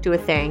Partner Won't Do a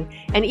Thing.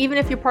 And even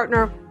if your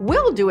partner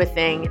will do a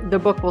thing, the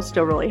book will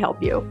still really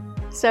help you.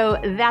 So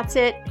that's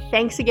it.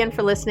 Thanks again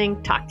for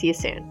listening. Talk to you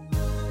soon.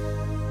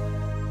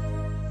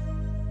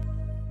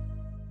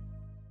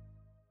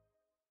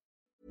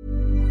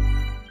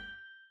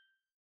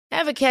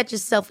 Ever catch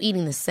yourself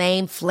eating the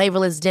same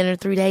flavorless dinner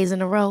 3 days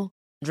in a row?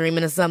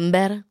 Dreaming of something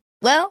better?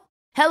 Well,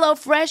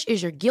 HelloFresh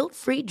is your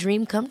guilt-free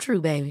dream come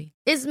true, baby.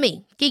 It's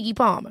me, Keke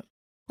Palmer.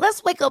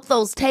 Let's wake up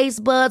those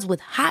taste buds with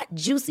hot,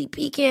 juicy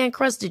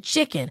pecan-crusted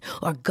chicken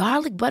or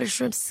garlic butter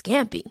shrimp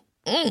scampi.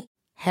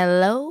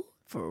 Hello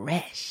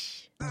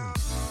Fresh.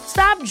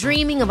 Stop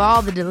dreaming of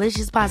all the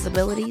delicious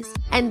possibilities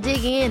and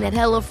dig in at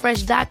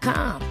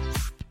HelloFresh.com.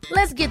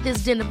 Let's get this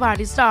dinner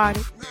party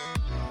started.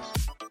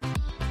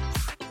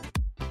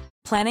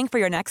 Planning for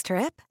your next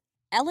trip?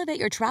 Elevate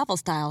your travel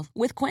style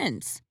with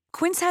Quince.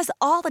 Quince has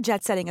all the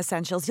jet-setting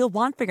essentials you'll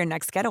want for your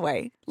next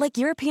getaway, like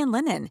European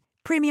linen,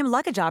 premium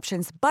luggage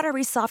options,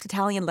 buttery soft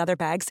Italian leather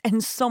bags,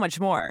 and so much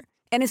more.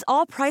 And is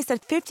all priced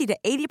at 50 to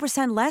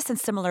 80% less than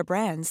similar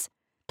brands.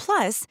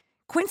 Plus,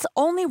 Quince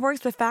only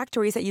works with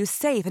factories that use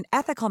safe and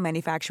ethical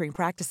manufacturing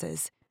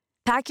practices.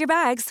 Pack your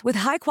bags with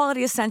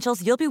high-quality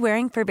essentials you'll be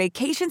wearing for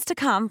vacations to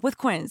come with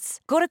Quince.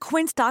 Go to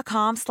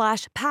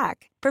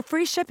quince.com/pack for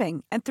free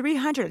shipping and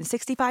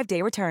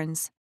 365-day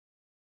returns.